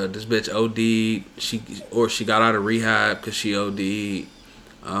 this bitch OD'd. She got out of rehab because she OD'd.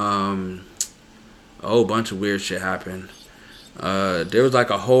 A whole bunch of weird shit happened. There was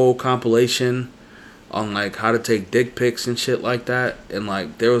like a whole compilation on like how to take dick pics and shit like that, and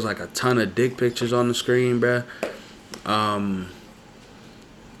like there was like a ton of dick pictures on the screen, bruh.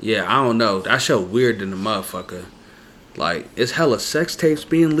 Yeah, I don't know. That show weird than the motherfucker. Like, it's hella sex tapes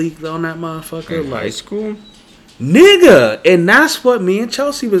being leaked on that motherfucker. In like, high school? Nigga! And that's what me and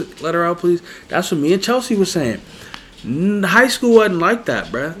Chelsea was... Let her out, please. That's what me and Chelsea was saying. High school wasn't like that,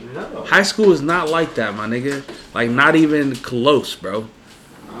 bruh. No. High school is not like that, my nigga. Like, not even close, bro.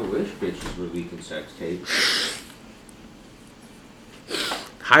 I wish bitches were leaking sex tapes.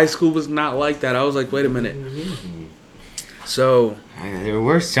 High school was not like that. I was like, wait a minute. So... There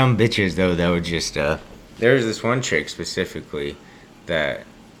were some bitches, though, that would just... There was this one chick, specifically, that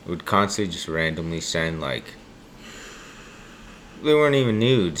would constantly just randomly send, like... They weren't even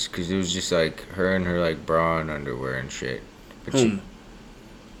nudes, because it was just, like, her and her, like, bra and underwear and shit. But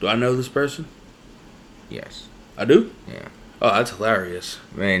Do I know this person? Yes. I do? Yeah. Oh, that's hilarious.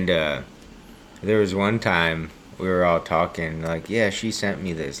 And there was one time we were all talking, like, yeah, she sent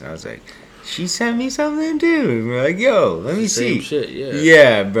me this. And I was like, she sent me something too. And we're like, yo, let me see. Same shit, yeah.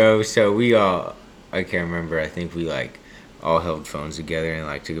 Yeah, bro. So we all, I can't remember. I think we, like, all held phones together and,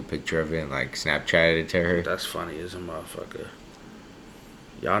 like, took a picture of it and, like, Snapchatted it to her. That's funny as a motherfucker.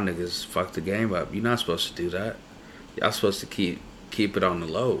 Y'all niggas fucked the game up. You're not supposed to do that. Y'all supposed to keep it on the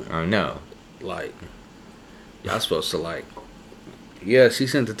low. Oh, no. Like, y'all supposed to, like, yeah, she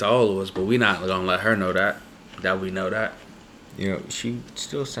sent it to all of us, but we not gonna let her know that we know that. You know, she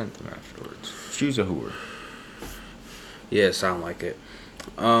still sent them afterwards. She was a whore. Yeah, it sound like it.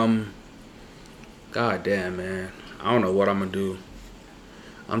 God damn, man. I don't know what I'm gonna do.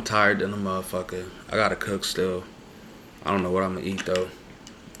 I'm tired than a motherfucker. I gotta cook still. I don't know what I'm gonna eat though.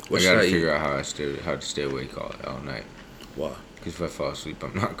 What I gotta figure out how to stay awake all night. Why? Because if I fall asleep,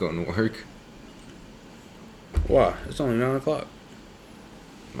 I'm not going to work. Why? It's only 9 o'clock.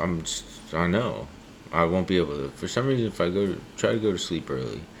 I know. I won't be able to. For some reason, if I try to go to sleep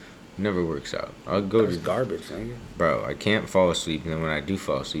early, it never works out. That's garbage, nigga. Bro, I can't fall asleep, and then when I do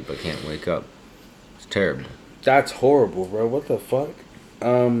fall asleep, I can't wake up. It's terrible. That's horrible, bro. What the fuck?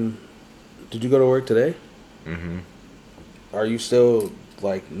 Did you go to work today? Mm-hmm. Are you still,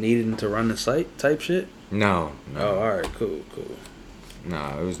 like, needing to run the site type shit? No. Oh, alright, cool.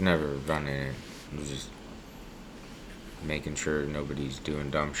 No, it was never running it. It was just making sure nobody's doing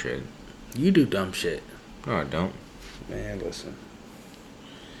dumb shit. You do dumb shit. No, I don't. Man, listen.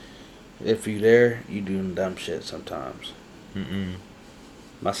 If you there, you do dumb shit sometimes. Mm-mm.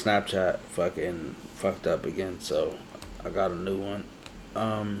 My Snapchat fucking fucked up again, so I got a new one.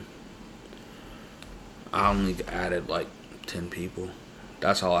 I only added like 10 people.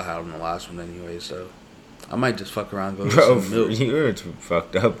 That's all I had on the last one anyway, so I might just fuck around and go get some milk. You're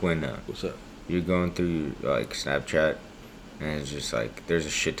fucked up when what's up? You're going through like Snapchat and it's just like there's a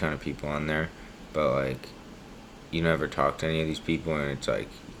shit ton of people on there, but like you never talk to any of these people and it's like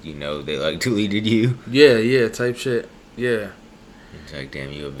you know they like deleted you. Yeah, type shit. Yeah. It's like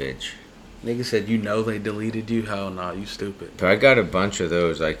damn you a bitch. Nigga said you know they deleted you. Hell no, you stupid. But I got a bunch of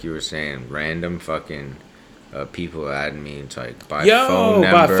those like you were saying, random fucking people adding me. It's like by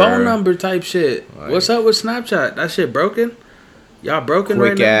phone number type shit. Like, what's up with Snapchat? That shit broken? Y'all broken right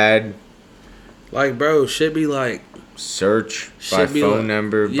now? Quick ad. Like bro, should be like search by phone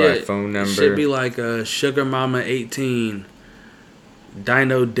number. Should be like Sugar Mama 18,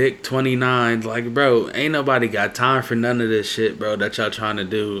 Dino Dick 29. Like bro, ain't nobody got time for none of this shit, bro. That y'all trying to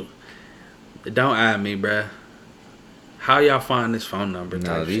do. Don't add me, bruh. How y'all find this phone number?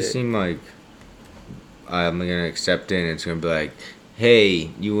 No, these shit? Seem like I'm gonna accept it and it's gonna be like,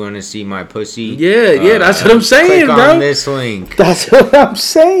 hey, you wanna see my pussy? Yeah, that's what I'm saying, click bro. On this link. That's what I'm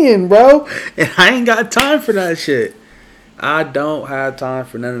saying, bro. And I ain't got time for that shit. I don't have time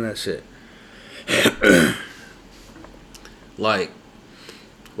for none of that shit. Like,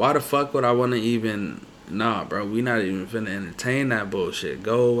 why the fuck would I wanna even? Nah, bro. We not even finna entertain that bullshit.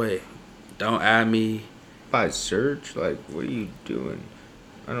 Go away. Don't add me. By search? Like, what are you doing?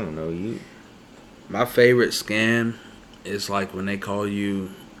 I don't know you. My favorite scam is like when they call you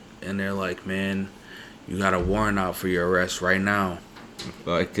and they're like, man, you got a warrant out for your arrest right now.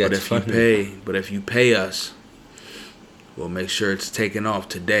 Like, that's but if you pay us, we'll make sure it's taken off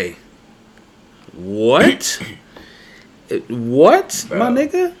today. What? What, bro, my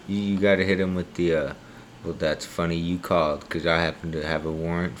nigga? You gotta hit him with the, well, that's funny you called because I happen to have a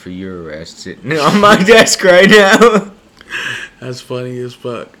warrant for your arrest sitting on my desk right now. That's funny as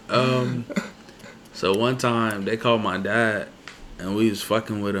fuck. So one time they called my dad and we was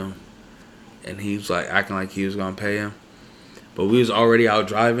fucking with him and he was like acting like he was gonna pay him, but we was already out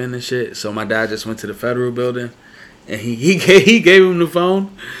driving and shit. So my dad just went to the federal building and he gave him the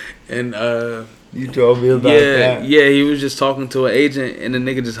phone and you told me about that. Yeah, he was just talking to an agent and the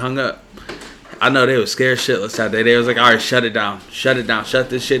nigga just hung up. I know they was scared shitless out there. They was like, all right, shut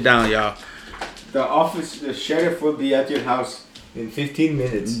this shit down, y'all. The sheriff will be at your house in 15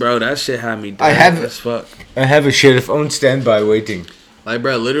 minutes. Bro, that shit had me dead as fuck. I have a sheriff on standby waiting. Like,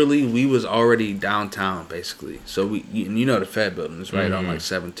 bro, literally, we was already downtown, basically. So, you know the Fed building is right on, like,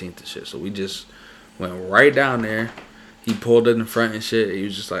 17th and shit. So, we just went right down there. He pulled it in front and shit. He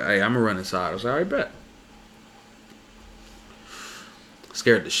was just like, hey, I'm going to run inside. I was like, all right, bet.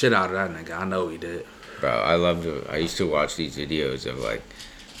 Scared the shit out of that nigga. I know he did. Bro, I used to watch these videos of, like,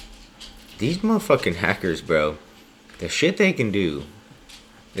 these motherfucking hackers, bro. The shit they can do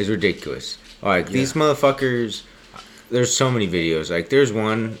is ridiculous. Like, these motherfuckers, there's so many videos. Like, there's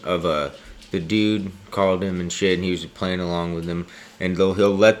one of the dude called him and shit, and he was playing along with them, and he'll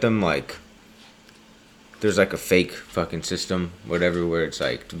let them like. There's like a fake fucking system, whatever, where it's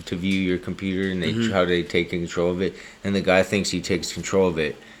like to view your computer and how they take control of it. And the guy thinks he takes control of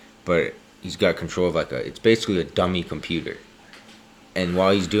it, but he's got control of it's basically a dummy computer. And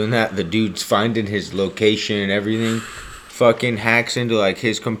while he's doing that, the dude's finding his location and everything, fucking hacks into like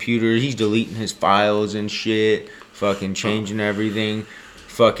his computer. He's deleting his files and shit, fucking changing everything.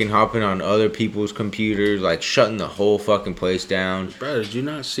 Fucking hopping on other people's computers, like shutting the whole fucking place down. Bro, did you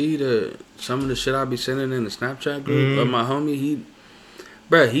not see some of the shit I be sending in the Snapchat group of my homie?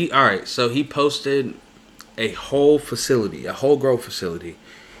 Alright, so he posted a whole facility, a whole grow facility.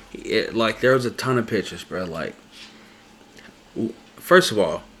 There was a ton of pictures, bro. Like, first of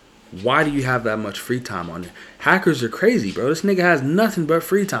all, why do you have that much free time on there? Hackers are crazy, bro. This nigga has nothing but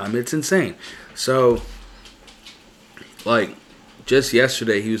free time. It's insane. So, like, just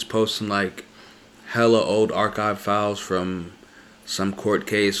yesterday, he was posting, like, hella old archive files from some court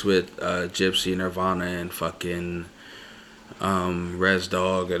case with Gypsy, Nirvana, and fucking Res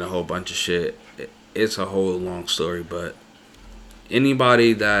Dog and a whole bunch of shit. It's a whole long story, but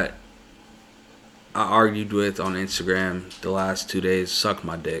anybody that I argued with on Instagram the last 2 days, suck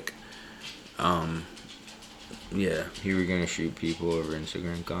my dick. Yeah. You were gonna shoot people over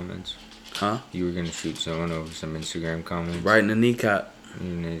Instagram comments? Huh? You were gonna shoot someone over some Instagram comments? Right in the kneecap.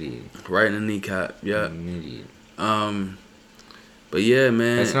 You're an idiot. Right in the kneecap. Yeah. You're an idiot. But yeah,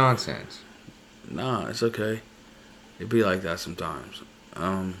 man. That's nonsense. Nah, it's okay. It be like that sometimes.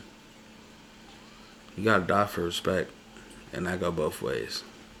 You gotta die for respect, and that go both ways.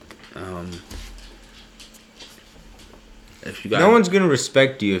 If you got, no one's gonna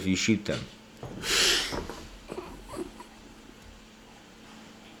respect you if you shoot them.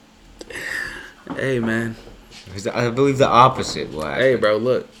 Hey, man. I believe the opposite will happen. Hey, bro,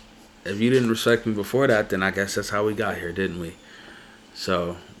 look. If you didn't respect me before that, then I guess that's how we got here, didn't we?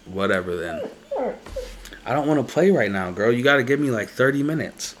 So, whatever then. I don't want to play right now, girl. You got to give me like 30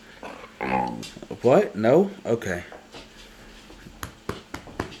 minutes. What? No? Okay.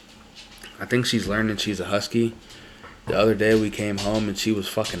 I think she's learning she's a husky. The other day we came home and she was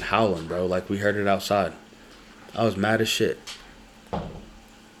fucking howling, bro. Like we heard it outside. I was mad as shit.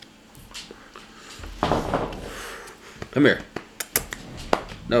 Come here.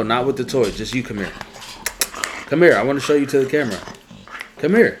 No, not with the toys. Just you come here. Come here. I want to show you to the camera.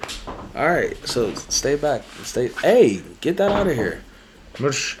 Come here. All right. So stay back. Hey, get that out of here.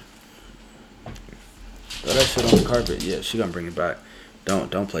 Mush. Throw that shit on the carpet. Yeah, she gonna bring it back.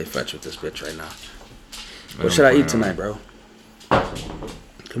 Don't play fetch with this bitch right now. What should I eat tonight, bro?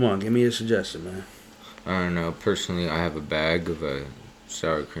 Come on, give me a suggestion, man. I don't know. Personally, I have a bag of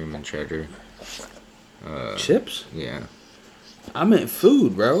sour cream and cheddar. Chips? Yeah. I meant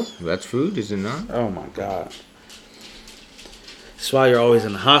food, bro. That's food, is it not? Oh my god. That's why you're always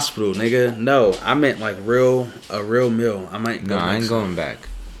in the hospital, nigga. No, I meant like a real meal. I might go. No, I ain't going back.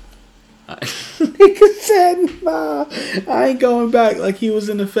 Nigga said, nah, I ain't going back, like he was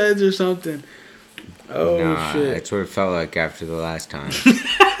in the feds or something. Oh, nah, shit. That's what it felt like after the last time.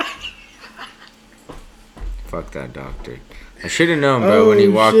 Fuck that doctor. I should have known, bro, when he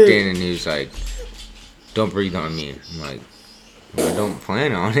walked in and he was like, don't breathe on me. I'm like, well, I don't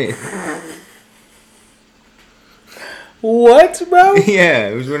plan on it. What, bro? Yeah,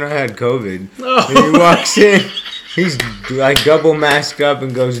 it was when I had COVID. Oh. And he walks in, he's like double masked up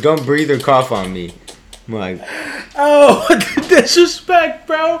and goes, don't breathe or cough on me. I'm like, oh, disrespect,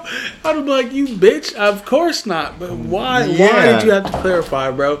 bro. I'm like, you bitch. Of course not. But why? Yeah. Why did you have to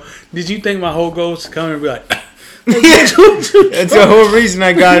clarify, bro? Did you think my whole goal was to come and be like, that's the whole reason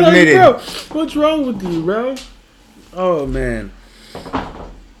I got admitted. Bro, what's wrong with you, bro? Oh man,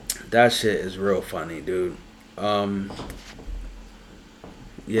 that shit is real funny, dude.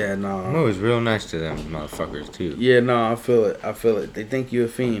 Yeah, no. I'm always real nice to them motherfuckers too. Yeah, no, I feel it. They think you a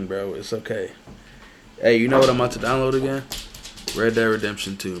fiend, bro. It's okay. Hey, you know what I'm about to download again? Red Dead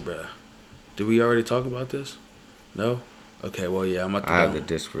Redemption 2, bro. Did we already talk about this? No? Okay, well, yeah, I'm about to I have the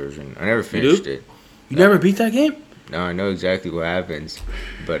disc version. I never finished it. You never beat that game? No, I know exactly what happens.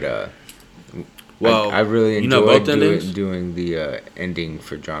 But, well, I really enjoyed doing the ending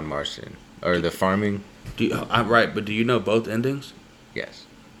for John Marston. Or the farming. I'm right, but do you know both endings? Yes.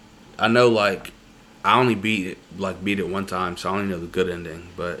 I know, like, I only beat it one time, so I only know the good ending,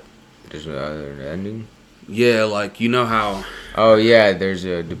 but... There's another ending? Yeah, like, you know how... Oh, yeah, there's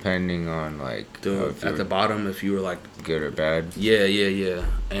a... Depending on, like... at the bottom, if you were, like... Good or bad? Yeah.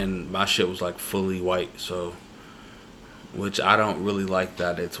 And my shit was, like, fully white, so... Which I don't really like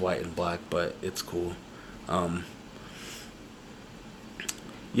that it's white and black, but it's cool.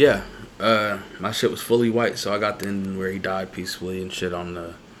 Yeah. My shit was fully white, so I got the ending where he died peacefully and shit on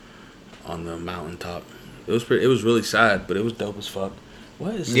the mountaintop. It was really sad, but it was dope as fuck.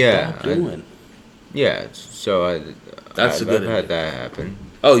 What is this dog doing? So That's a good I've ending. had that happen.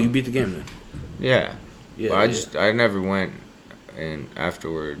 Oh, you beat the game then? Yeah. Yeah. Well, I never went and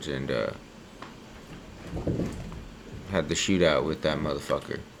afterwards and had the shootout with that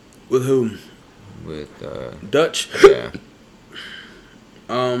motherfucker. With whom? With Dutch. Yeah.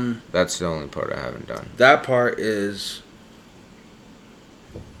 That's the only part I haven't done. That part is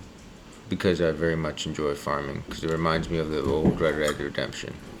because I very much enjoy farming because it reminds me of the old Red Dead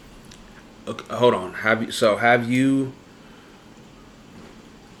Redemption. Okay, hold on. Have you?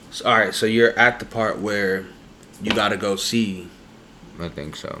 All right, so you're at the part where you gotta go see. I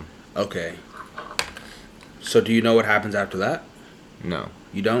think so. Okay. So do you know what happens after that? No.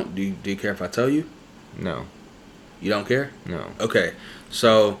 You don't? Do you care if I tell you? No. You don't care? No. Okay.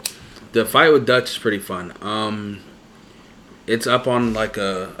 So the fight with Dutch is pretty fun. It's up on like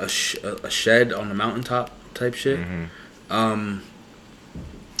a shed on the mountaintop type shit. Mm-hmm.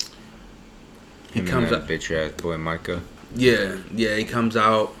 He comes up, bitch ass boy Micah. Yeah, he comes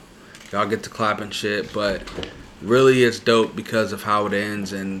out. Y'all get to clap and shit, but really it's dope because of how it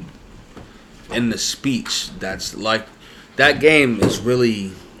ends and in the speech. That's like that game is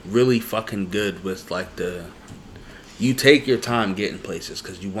really fucking good with like you take your time getting places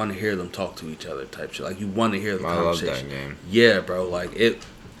because you want to hear them talk to each other type shit. Like you want to hear the conversation. I love that game. Yeah, bro. Like it,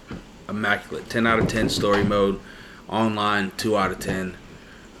 immaculate. 10 out of 10 story mode, online 2 out of 10,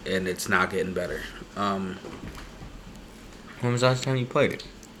 and it's not getting better. When was the last time you played it?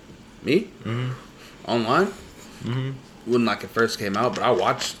 Me? Mm-hmm. Online? Mm-hmm. When like it first came out, but I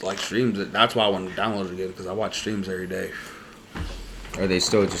watched like streams. That's why I wanted to download it again because I watch streams every day. Are they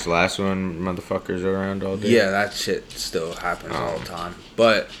still just last one motherfuckers around all day? Yeah, that shit still happens all the time.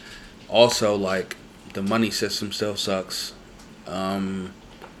 But also like the money system still sucks.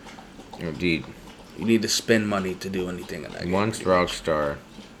 Indeed. You need to spend money to do anything in that game. Once Rockstar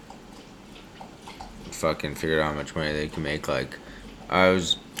fucking figured out how much money they can make, like I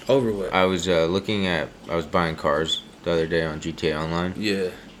was looking at, I was buying cars the other day on GTA Online.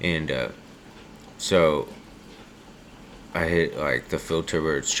 Yeah. And so I hit like the filter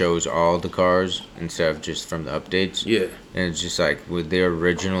where it shows all the cars instead of just from the updates. Yeah. And it's just like with their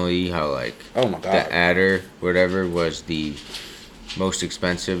originally how like oh my god, the adder whatever was the most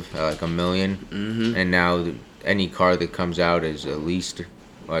expensive at like $1 million. Mm-hmm. And now any car that comes out is at least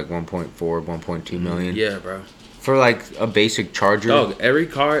like 1.4, 1.2 million. Yeah, bro. For like a basic Charger. Dog, every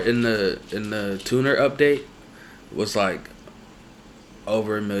car in the tuner update was like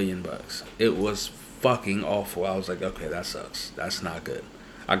over $1 million. It was fucking awful. I was like, okay, that sucks. That's not good.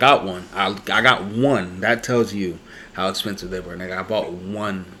 I got one. I got one. That tells you how expensive they were. Nigga, I bought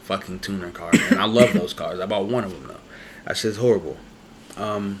one fucking tuner car, and I love those cars. I bought one of them though. That shit's horrible.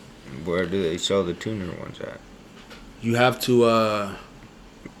 Where do they sell the tuner ones at? You have to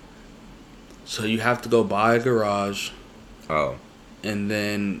so you have to go buy a garage. Oh. And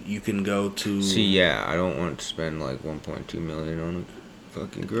then you can go to. See, yeah, I don't want to spend like 1.2 million on a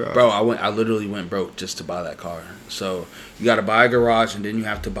fucking garage. Bro, I literally went broke just to buy that car. So you got to buy a garage, and then you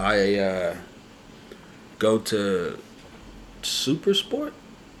have to buy a. Go to Super Sport.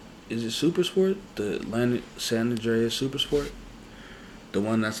 Is it Super Sport? The San Andreas Super Sport. The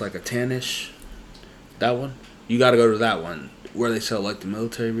one that's like a tannish. That one. You got to go to that one where they sell like the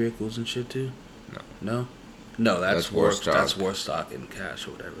military vehicles and shit too. No. No, that's Warstock. That's Warstock in cash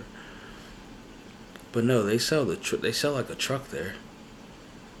or whatever. But no, they sell they sell like a truck there.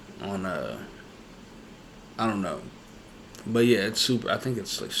 On I don't know, but yeah, it's super. I think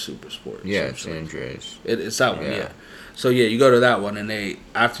it's like Super Sport. Yeah, it's San Andreas. It's that one. Yeah. So yeah, you go to that one, and they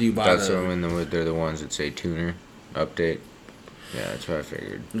after you buy. That's when they're the ones that say tuner update. Yeah, that's what I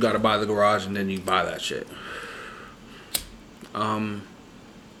figured. You got to buy the garage, and then you buy that shit.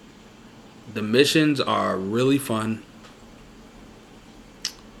 The missions are really fun.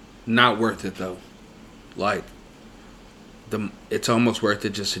 Not worth it though. Like, it's almost worth it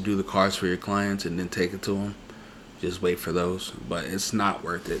just to do the cars for your clients and then take it to them. Just wait for those, but it's not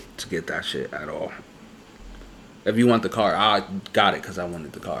worth it to get that shit at all. If you want the car, I got it because I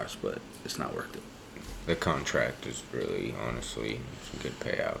wanted the cars, but it's not worth it. The contract is really, honestly, some good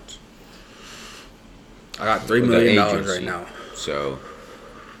payouts. I got $3 million right now. So,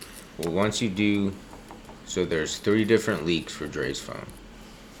 well, once you do, so there's 3 different leagues for Dre's phone,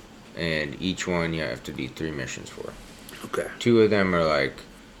 and each one you have to do 3 missions for. Okay. 2 of them are like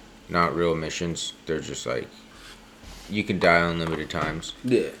not real missions. They're just like you can die unlimited times.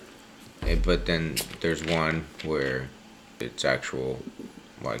 Yeah. But then there's one where it's actual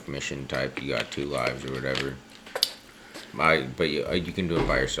like mission type. You got 2 lives or whatever. But you can do it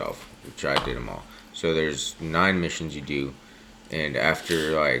by yourself, which I did them all. So there's 9 missions you do, and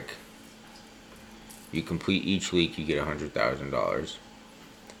after like you complete each leak, you get $100,000,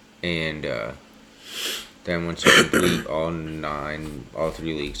 and then once you complete all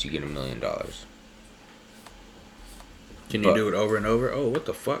 3 leaks, you get $1 million. Can you do it over and over? Oh, what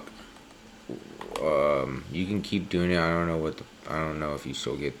the fuck? You can keep doing it. I don't know if you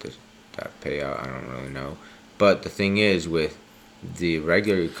still get that payout. I don't really know. But the thing is, with the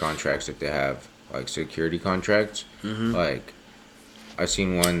regular contracts that they have, like security contracts, like I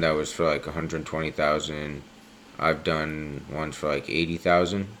seen one that was for like 120,000. I've done ones for like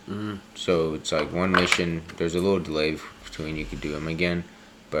 80,000. So it's like one mission. There's a little delay between you could do them again,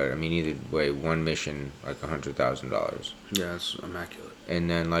 but I mean either way, one mission like $100,000. Yeah, it's immaculate. And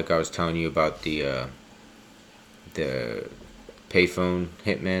then like I was telling you about the payphone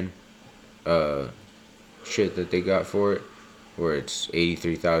hitman shit that they got for it, where it's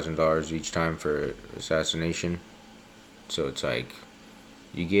 $83,000 each time for assassination. So it's like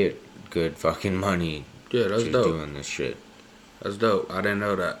you get good fucking money. Yeah, that's dope. Doing this shit. That's dope. I didn't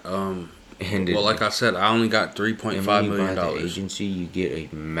know that. Well, like I said, I only got $3.5 million. The agency, you get a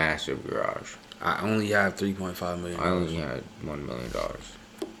massive garage. I only have $3.5 million. I only had $1 million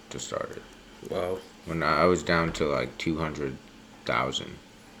to start it. Wow. When I was down to like 200,000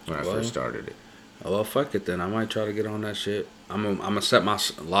 when I first started it. Oh, well, fuck it then. I might try to get on that shit. I'm gonna set my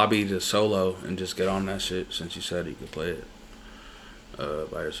lobby to solo and just get on that shit since you said you could play it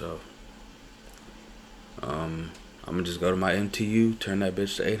by yourself. I'm gonna just go to my MTU, turn that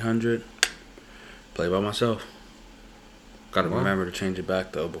bitch to 800, play by myself. Gotta remember to change it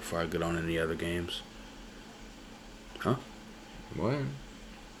back though before I get on any other games. Huh? What?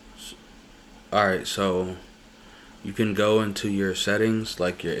 Alright, so you can go into your settings,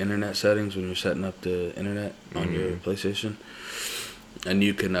 like your internet settings when you're setting up the internet on your PlayStation. And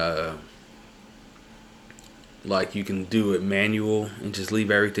you can you can do it manual and just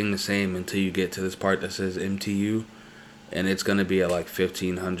leave everything the same until you get to this part that says MTU, and it's gonna be at like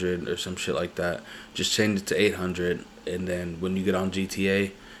 1500 or some shit like that. Just change it to 800, and then when you get on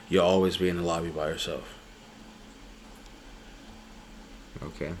GTA, you'll always be in the lobby by yourself.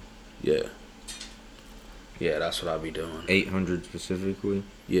 Okay. Yeah. Yeah, that's what I'll be doing. 800 specifically?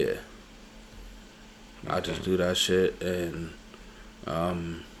 Yeah. Okay. I just do that shit, and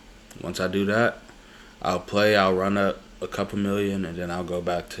once I do that, I'll run up a couple million, and then I'll go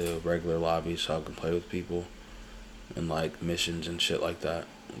back to regular lobbies so I can play with people and like missions and shit like that,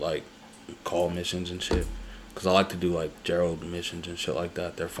 like call missions and shit. Cause I like to do like Gerald missions and shit like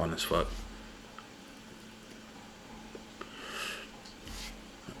that. They're fun as fuck.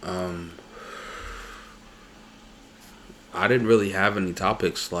 I didn't really have any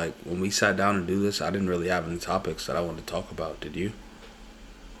topics. Like when we sat down to do this, I didn't really have any topics that I wanted to talk about. Did you?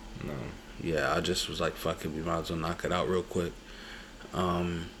 No. Yeah, I just was like, fuck it, we might as well knock it out real quick.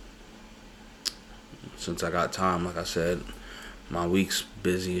 Since I got time, like I said, my week's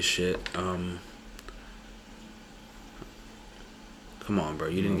busy as shit. Come on, bro,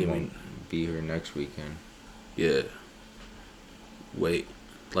 you didn't give me... Be here next weekend. Yeah. Wait,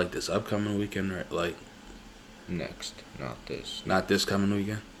 like this upcoming weekend, right? Like... Next, not this. Not this coming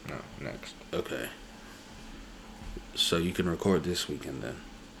weekend? No, next. Okay. So you can record this weekend then?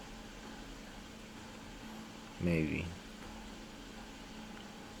 Maybe.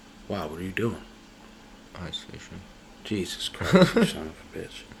 Wow, what are you doing? Ice fishing. Jesus Christ, you son of a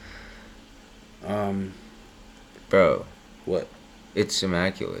bitch. Bro. What? It's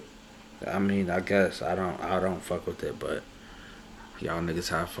immaculate. I mean, I guess I don't fuck with it, but y'all niggas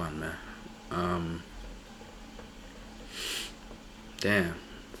have fun, man. Damn,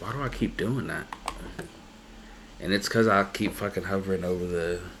 why do I keep doing that? And it's cause I keep fucking hovering over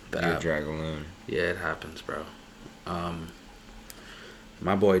the app. Dragaloon. Yeah, it happens, bro.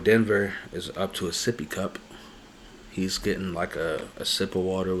 My boy Denver is up to a sippy cup. He's getting like a sip of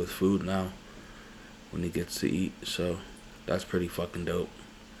water with food now when he gets to eat, so that's pretty fucking dope.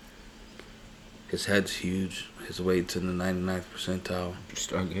 His head's huge. His weight's in the 99th percentile.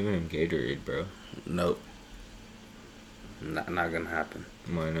 Start giving him Gatorade, bro. Nope. Not gonna happen.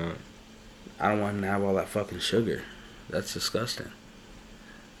 Why not? I don't want him to have all that fucking sugar. That's disgusting.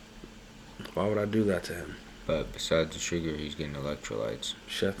 Why would I do that to him? But besides the sugar, he's getting electrolytes.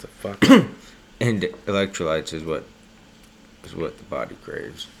 Shut the fuck up. And electrolytes is what the body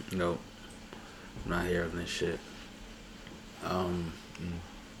craves. Nope. I'm not hearing this shit. Man,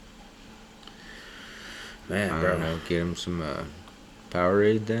 I bro. don't know. Get him some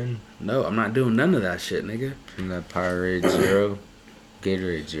Powerade then. No, I'm not doing none of that shit, nigga. From that Powerade Zero.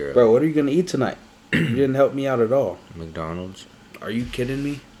 Gatorade Zero. Bro, what are you gonna eat tonight? You didn't help me out at all. McDonald's. Are you kidding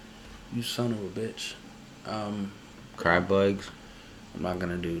me? You son of a bitch. Crab legs. I'm not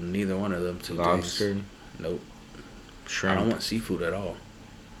gonna do neither one of them two Lobster. things. Nope. Shrimp. I don't want seafood at all.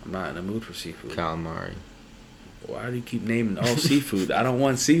 I'm not in the mood for seafood. Calamari. Why do you keep naming all seafood? I don't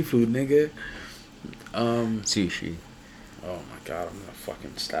want seafood, nigga. Sushi. Oh my god, I'm gonna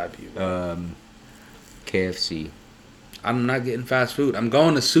fucking stab you. Bro. KFC. I'm not getting fast food. I'm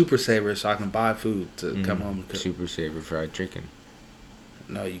going to Super Saver so I can buy food to come home and cook. Super Saver fried chicken.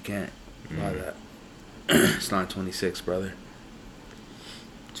 No, you can't buy that. It's $9.26, brother.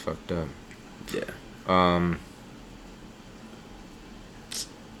 It's fucked up. Yeah.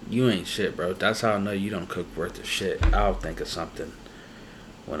 You ain't shit, bro. That's how I know you don't cook worth of shit. I'll think of something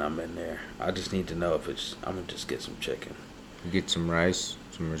when I'm in there. I just need to know if it's. I'm gonna just get some chicken. You get some rice,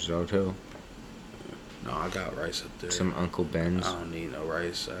 some risotto. No, I got rice up there. Some Uncle Ben's. I don't need no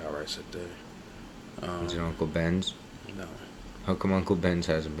rice. I got rice up there. Is it Uncle Ben's? No. How come Uncle Ben's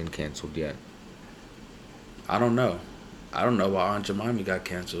hasn't been canceled yet? I don't know. I don't know why Aunt Jemima got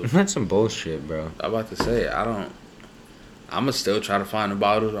canceled. That's some bullshit, bro. I'm about to say, I'ma still try to find a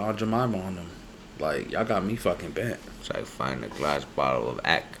bottle of Aunt Jemima on them. Like, y'all got me fucking bent. It's like find a glass bottle of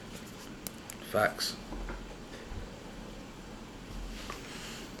Ack. Facts.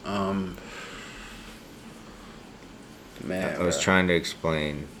 Man, I was trying to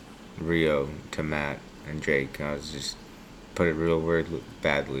explain Rio to Matt and Jake. I was just put it real word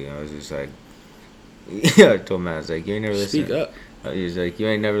badly. I was just like, yeah. I told Matt, I was like, you ain't never listened. Speak up. He was like, you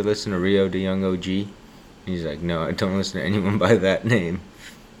ain't never listened to Rio de Young OG. He's like, no, I don't listen to anyone by that name.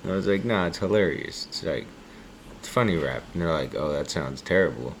 And I was like, nah, it's hilarious. It's like, it's funny rap. And they're like, oh, that sounds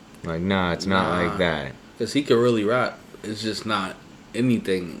terrible. I'm like, nah, it's not like that. Because he could really rap. It's just not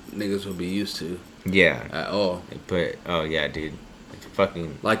anything niggas would be used to. Yeah. At all. But, oh, yeah, dude. It's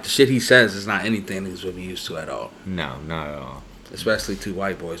fucking... Like, the shit he says is not anything niggas would be used to at all. No, not at all. Especially two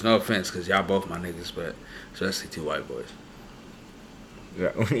white boys. No offense, because y'all both my niggas, but especially two white boys. Yeah,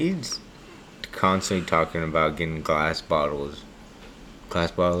 when he's constantly talking about getting glass bottles.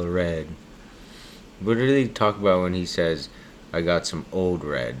 Glass bottle of red. What did he talk about when he says, I got some old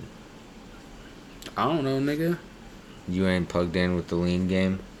red? I don't know, nigga. You ain't plugged in with the lean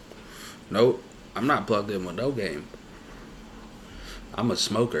game? Nope. I'm not plugged in with no game. I'm a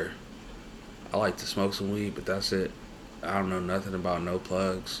smoker. I like to smoke some weed, but that's it. I don't know nothing about no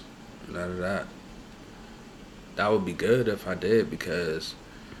plugs. None of that. That would be good if I did, because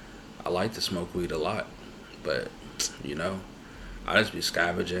I like to smoke weed a lot. But, you know, I just be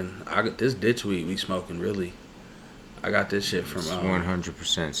scavenging. I got this ditch weed we smoking, really. I got this shit from... It's 100%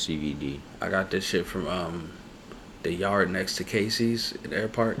 CBD. I got this shit from the yard next to Casey's in Air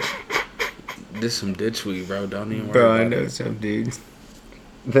Park. This some ditch weed, bro. Don't even worry Bro, about I know it. some dudes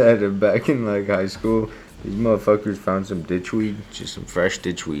that are back in, like, high school. These motherfuckers found some ditch weed, just some fresh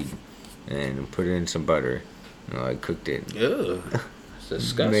ditch weed, and put it in some butter. And, like, cooked it. Ugh. It's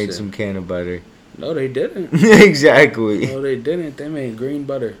disgusting. Made some can of butter. No, they didn't. Exactly. No, they didn't. They made green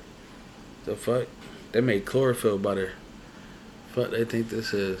butter. The fuck? They made chlorophyll butter. Fuck they think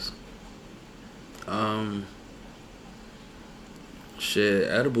this is? Shit,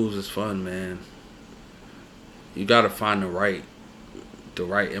 edibles is fun, man. You gotta find the right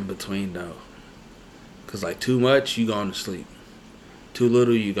in between though. Cause like too much, you going to sleep. Too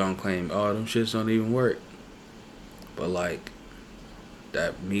little, you gonna claim, oh, them shits don't even work. But like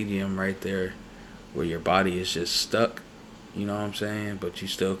that medium right there, where your body is just stuck, you know what I'm saying? But you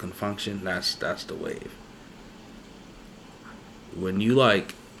still can function. That's the wave. When you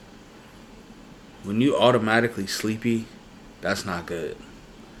automatically sleepy, that's not good.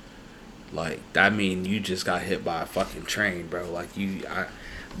 Like that mean you just got hit by a fucking train, bro. Like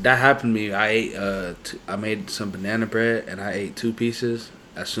that happened to me. I ate I made some banana bread and I ate 2 pieces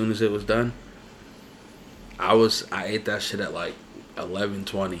as soon as it was done. I ate that shit at like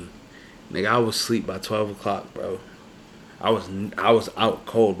 11:20. Nigga, I was asleep by 12 o'clock, bro. I was out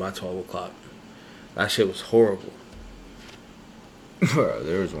cold by 12 o'clock. That shit was horrible. Bro,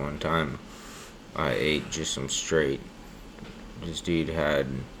 there was one time I ate just some straight. This dude had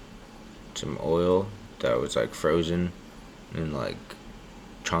some oil that was like frozen in like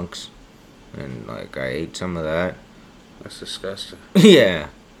chunks, and like I ate some of that. That's disgusting. Yeah,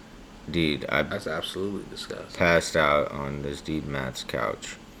 dude, that's absolutely disgusting. Passed out on this dude Matt's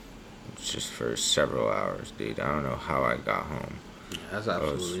couch just for several hours, dude. I don't know how I got home. Yeah, that's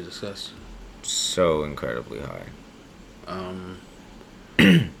absolutely disgusting. So incredibly high.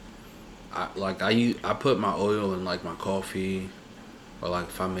 I put my oil in like my coffee, or like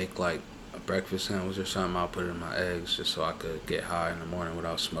if I make like a breakfast sandwich or something. I'll put it in my eggs just so I could get high in the morning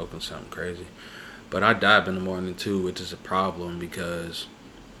without smoking something crazy. But I dab in the morning too, which is a problem because,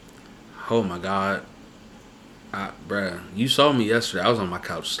 oh my God, bruh, you saw me yesterday. I was on my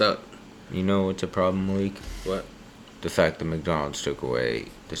couch stuck. You know what's a problem, Malik? What? The fact that McDonald's took away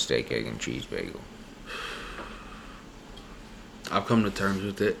the steak, egg, and cheese bagel. I've come to terms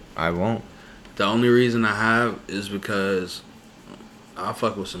with it. I won't. The only reason I have is because I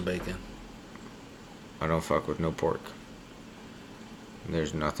fuck with some bacon. I don't fuck with no pork.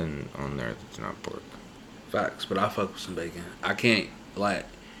 There's nothing on there that's not pork. Facts, but I fuck with some bacon. I can't, like,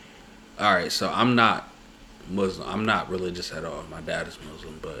 alright, so I'm not Muslim. I'm not religious at all. My dad is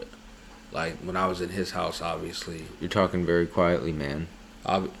Muslim, but, like, when I was in his house, obviously. You're talking very quietly, man.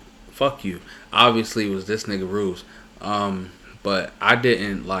 Fuck you. Obviously, it was this nigga rules. But I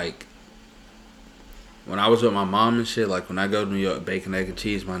didn't, like, when I was with my mom and shit, like, when I go to New York, bacon, egg, and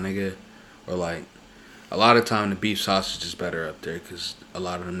cheese, my nigga, or, like, a lot of time the beef sausage is better up there because a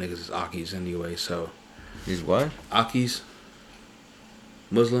lot of them niggas is Akis anyway, so. Is what? Akis.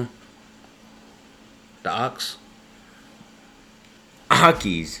 Muslim. The ox.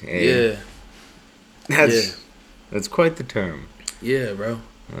 Akis. Hey. Yeah. That's quite the term. Yeah, bro.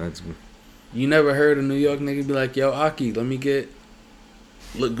 That's. You never heard a New York nigga be like, yo, Aki, let me get.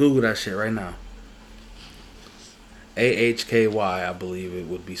 Look, Google that shit right now. AHKY, I believe it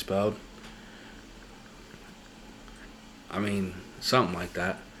would be spelled. I mean, something like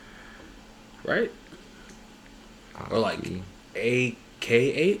that. Right? Or like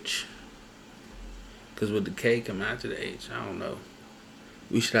AKH? Because would the K come after the H? I don't know.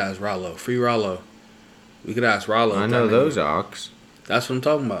 We should ask Rollo. Free Rollo. We could ask Rollo. I know those ox. That's what I'm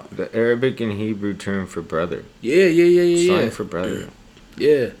talking about. The Arabic and Hebrew term for brother. Yeah. Slang for brother.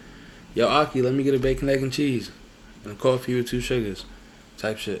 Yeah. Yo, Aki, let me get a bacon, egg, and cheese. And a coffee with 2 sugars.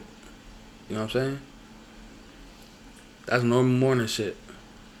 Type shit. You know what I'm saying? That's normal morning shit.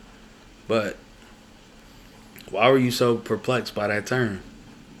 But why were you so perplexed by that term?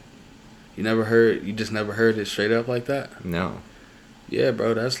 You just never heard it straight up like that? No. Yeah,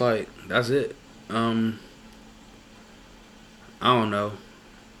 bro, that's it. I don't know.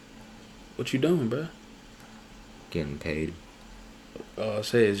 What you doing, bro? Getting paid.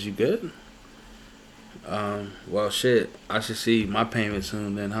 Say, is you good? Well, shit, I should see my payment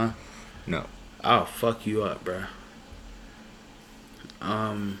soon then, huh? No. I'll fuck you up, bro.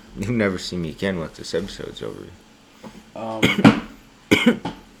 You'll never see me again once this episode's over. Man,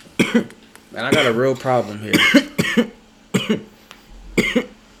 I got a real problem here.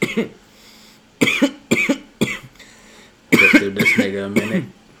 Just give this nigga a minute.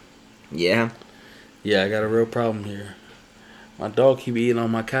 Yeah? Yeah, I got a real problem here. My dog keep eating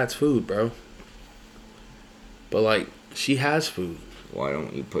on my cat's food, bro. But, like, she has food. Why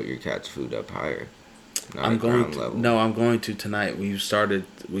don't you put your cat's food up higher? I'm going to. No, I'm going to tonight. We started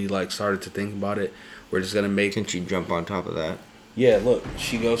to think about it. We're just gonna make. Can she jump on top of that? Yeah, look,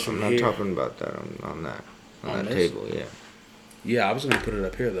 she goes from here. I'm not talking about that on that table. Yeah. Yeah, I was gonna put it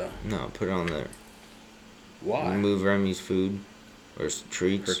up here though. No, put it on there. Why? Move Remy's food or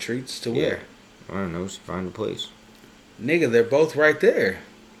treats. Her treats to where? I don't know. Just find a place. Nigga, they're both right there.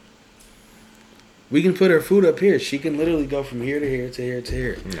 We can put her food up here. She can literally go from here to here to here to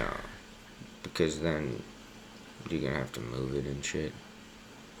here. No. Because then you're going to have to move it and shit.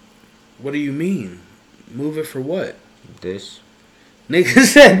 What do you mean? Move it for what? This. Nigga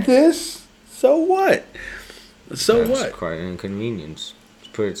said this? So what? So That's what? Quite an inconvenience.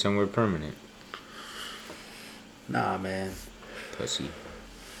 Just put it somewhere permanent. Nah, man. Pussy.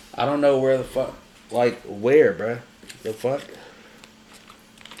 I don't know where the fuck. Like, where, bruh? The fuck?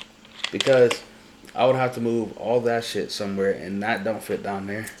 Because I would have to move all that shit somewhere, and that don't fit down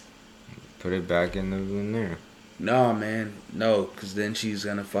there. Put it back in there. No, man. No, because then she's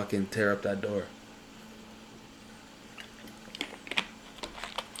going to fucking tear up that door.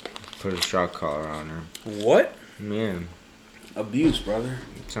 Put a shock collar on her. What? Yeah. Abuse, brother.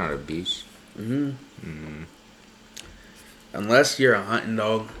 It's not abuse. Unless you're a hunting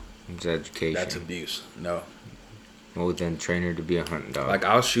dog. It's education. That's abuse. No. Well, then train her to be a hunting dog. Like,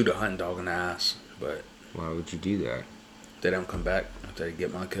 I'll shoot a hunting dog in the ass, but... Why would you do that? They don't come back after they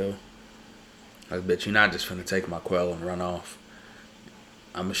get my kill. Like, bitch, you're not just finna take my quail and run off.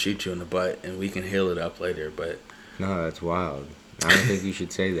 I'm gonna shoot you in the butt, and we can heal it up later, but... No, that's wild. I don't think you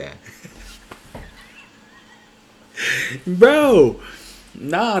should say that. Bro!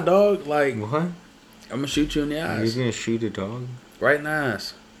 Nah, dog, like... What? I'm gonna shoot you in the ass. You're gonna shoot a dog? Right in the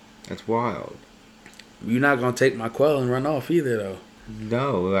ass. That's wild. You're not gonna take my quail and run off either, though.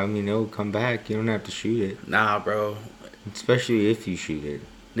 No, I mean, it'll come back. You don't have to shoot it. Nah, bro. Especially if you shoot it.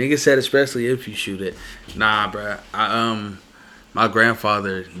 Nigga said especially if you shoot it. Nah, bruh. My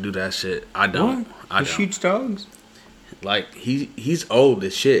grandfather do that shit. I don't. He shoots dogs? Like, he's old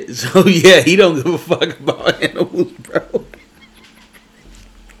as shit. So, yeah, he don't give a fuck about animals, bro.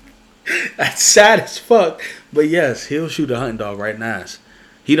 That's sad as fuck. But, yes, he'll shoot a hunting dog right now.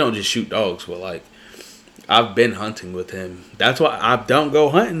 He don't just shoot dogs, but, like, I've been hunting with him. That's why I don't go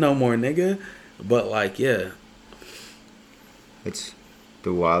hunting no more, nigga. But, like, yeah. It's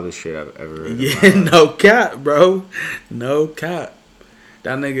the wildest shit I've ever heard. Yeah, no cap, bro. No cap.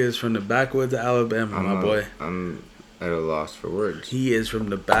 That nigga is from the backwoods of Alabama, my boy. I'm at a loss for words. He is from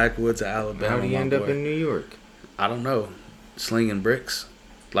the backwoods of Alabama. How did he end up in New York? I don't know. Slinging bricks.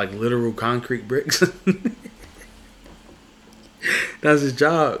 Like literal concrete bricks. That's his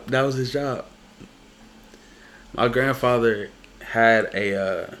job. That was his job. My grandfather had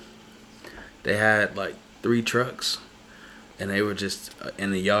they had like 3 trucks. And they were just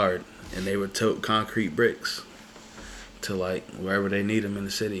in the yard, and they would tote concrete bricks to like wherever they need them in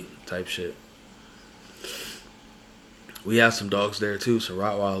the city, type shit. We had some dogs there too, some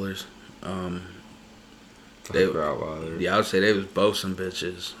Rottweilers. Rottweilers. Yeah, I would say they was both some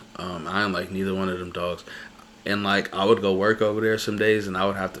bitches. I didn't like neither one of them dogs, and like I would go work over there some days, and I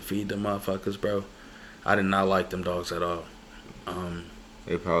would have to feed them motherfuckers, bro. I did not like them dogs at all.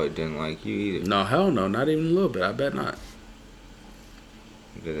 They probably didn't like you either. No, hell no, not even a little bit. I bet not.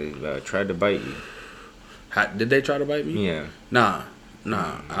 They tried to bite you. Did they try to bite me? Yeah. Nah.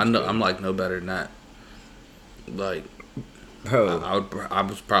 I know. I'm like no better than that. Like, bro, I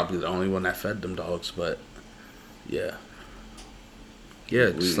was probably the only one that fed them dogs, but yeah,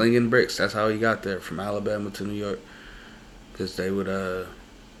 slinging bricks. That's how he got there from Alabama to New York, because they would have.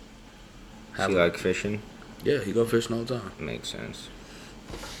 He like fishing? Yeah, he go fishing all the time. Makes sense.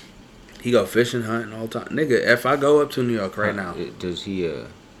 He go fishing, hunting all the time. Nigga, if I go up to New York right now. Is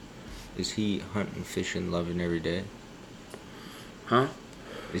he hunting, fishing, loving every day? Huh?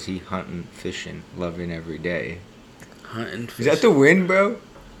 Is he hunting, fishing, loving every day? Hunting, fishing. Is that the wind, bro?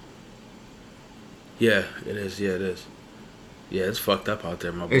 Yeah, it is. Yeah, it is. Yeah, it's fucked up out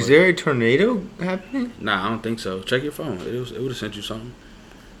there, my boy. Is there a tornado happening? Nah, I don't think so. Check your phone. It would have sent you something.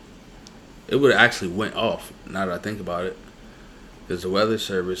 It would have actually went off, now that I think about it. Because the weather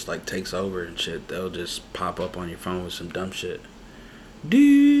service, like, takes over and shit. They'll just pop up on your phone with some dumb shit.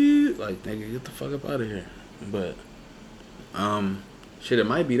 Dude! Like, nigga, get the fuck up out of here. But, shit, it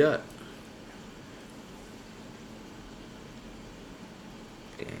might be that.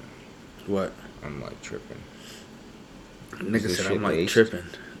 Damn. What? I'm, like, tripping. Nigga said I'm, like, tripping.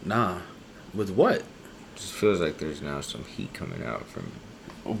 Nah. With what? It just feels like there's now some heat coming out from...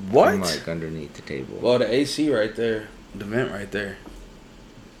 What? From, like, underneath the table. Well, the AC right there. The vent right there.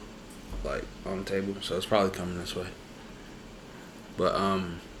 Like, on the table. So it's probably coming this way. But,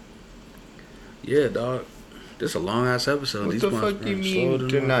 yeah, dog. This is a long-ass episode. What the fuck do you mean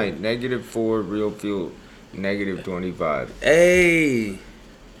tonight? -4, real fuel. -25. Hey.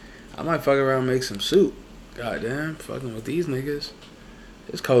 I might fuck around and make some soup. Goddamn, fucking with these niggas.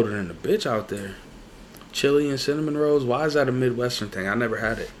 It's colder than the bitch out there. Chili and cinnamon rolls. Why is that a Midwestern thing? I never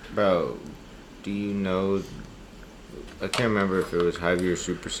had it. Bro, do you know... I can't remember if it was Hy-Vee or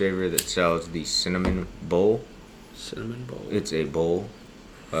Super Saver that sells the cinnamon bowl. Cinnamon bowl? It's a bowl.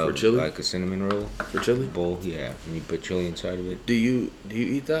 For chili? Like a cinnamon roll. For chili? Bowl, yeah. And you put chili inside of it. Do you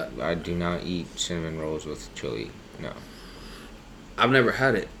eat that? I do not eat cinnamon rolls with chili. No. I've never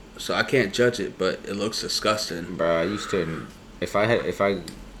had it, so I can't judge it, but it looks disgusting. Bro, I used to...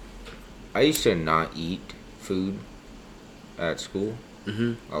 I used to not eat food at school.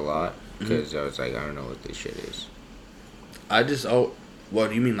 A lot. Because I was like, I don't know what this shit is. What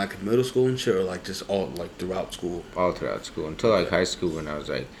do you mean, like in middle school and shit, or like just all like throughout school? All throughout school until like high school, when I was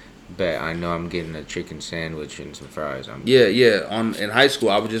like, bet I know I'm getting a chicken sandwich and some fries. In high school,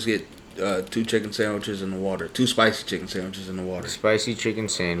 I would just get 2 chicken sandwiches in the water, 2 spicy chicken sandwiches in the water. Spicy chicken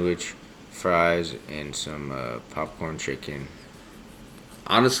sandwich, fries, and some popcorn chicken.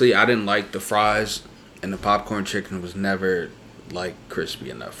 Honestly, I didn't like the fries, and the popcorn chicken was never like crispy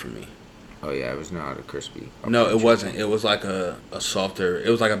enough for me. Oh yeah, it was not a crispy. No, it wasn't. It was like a softer. It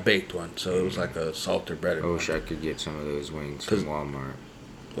was like a baked one, so it was like a softer breaded. I wish I could get some of those wings from Walmart.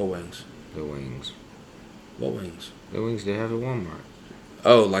 What wings? The wings. What wings? The wings they have at Walmart.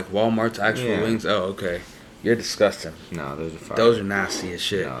 Oh, like Walmart's actual wings? Oh, okay. You're disgusting. No, those are fire. Those are nasty as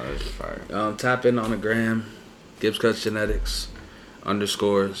shit. No, those are fire. Tap in on the gram, Gibbs Cuts Genetics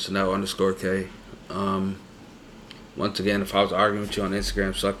 _Chanel_K. Once again, if I was arguing with you on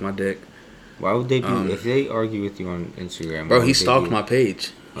Instagram, suck my dick. Why would they be? If they argue with you on Instagram, bro, he stalked my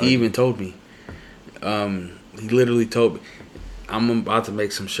page. He even told me. He literally told me. I'm about to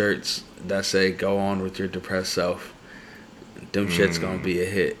make some shirts that say "Go on with your depressed self." Them shit's gonna be a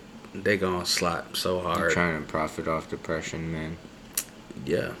hit. They gonna slap so hard. You're trying to profit off depression, man.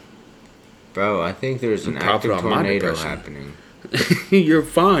 Yeah. Bro, I think there's an active tornado happening. You're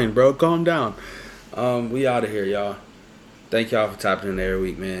fine, bro. Calm down. We out of here, y'all. Thank y'all for tapping in every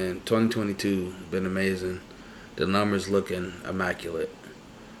week, man. 2022 been amazing. The numbers looking immaculate.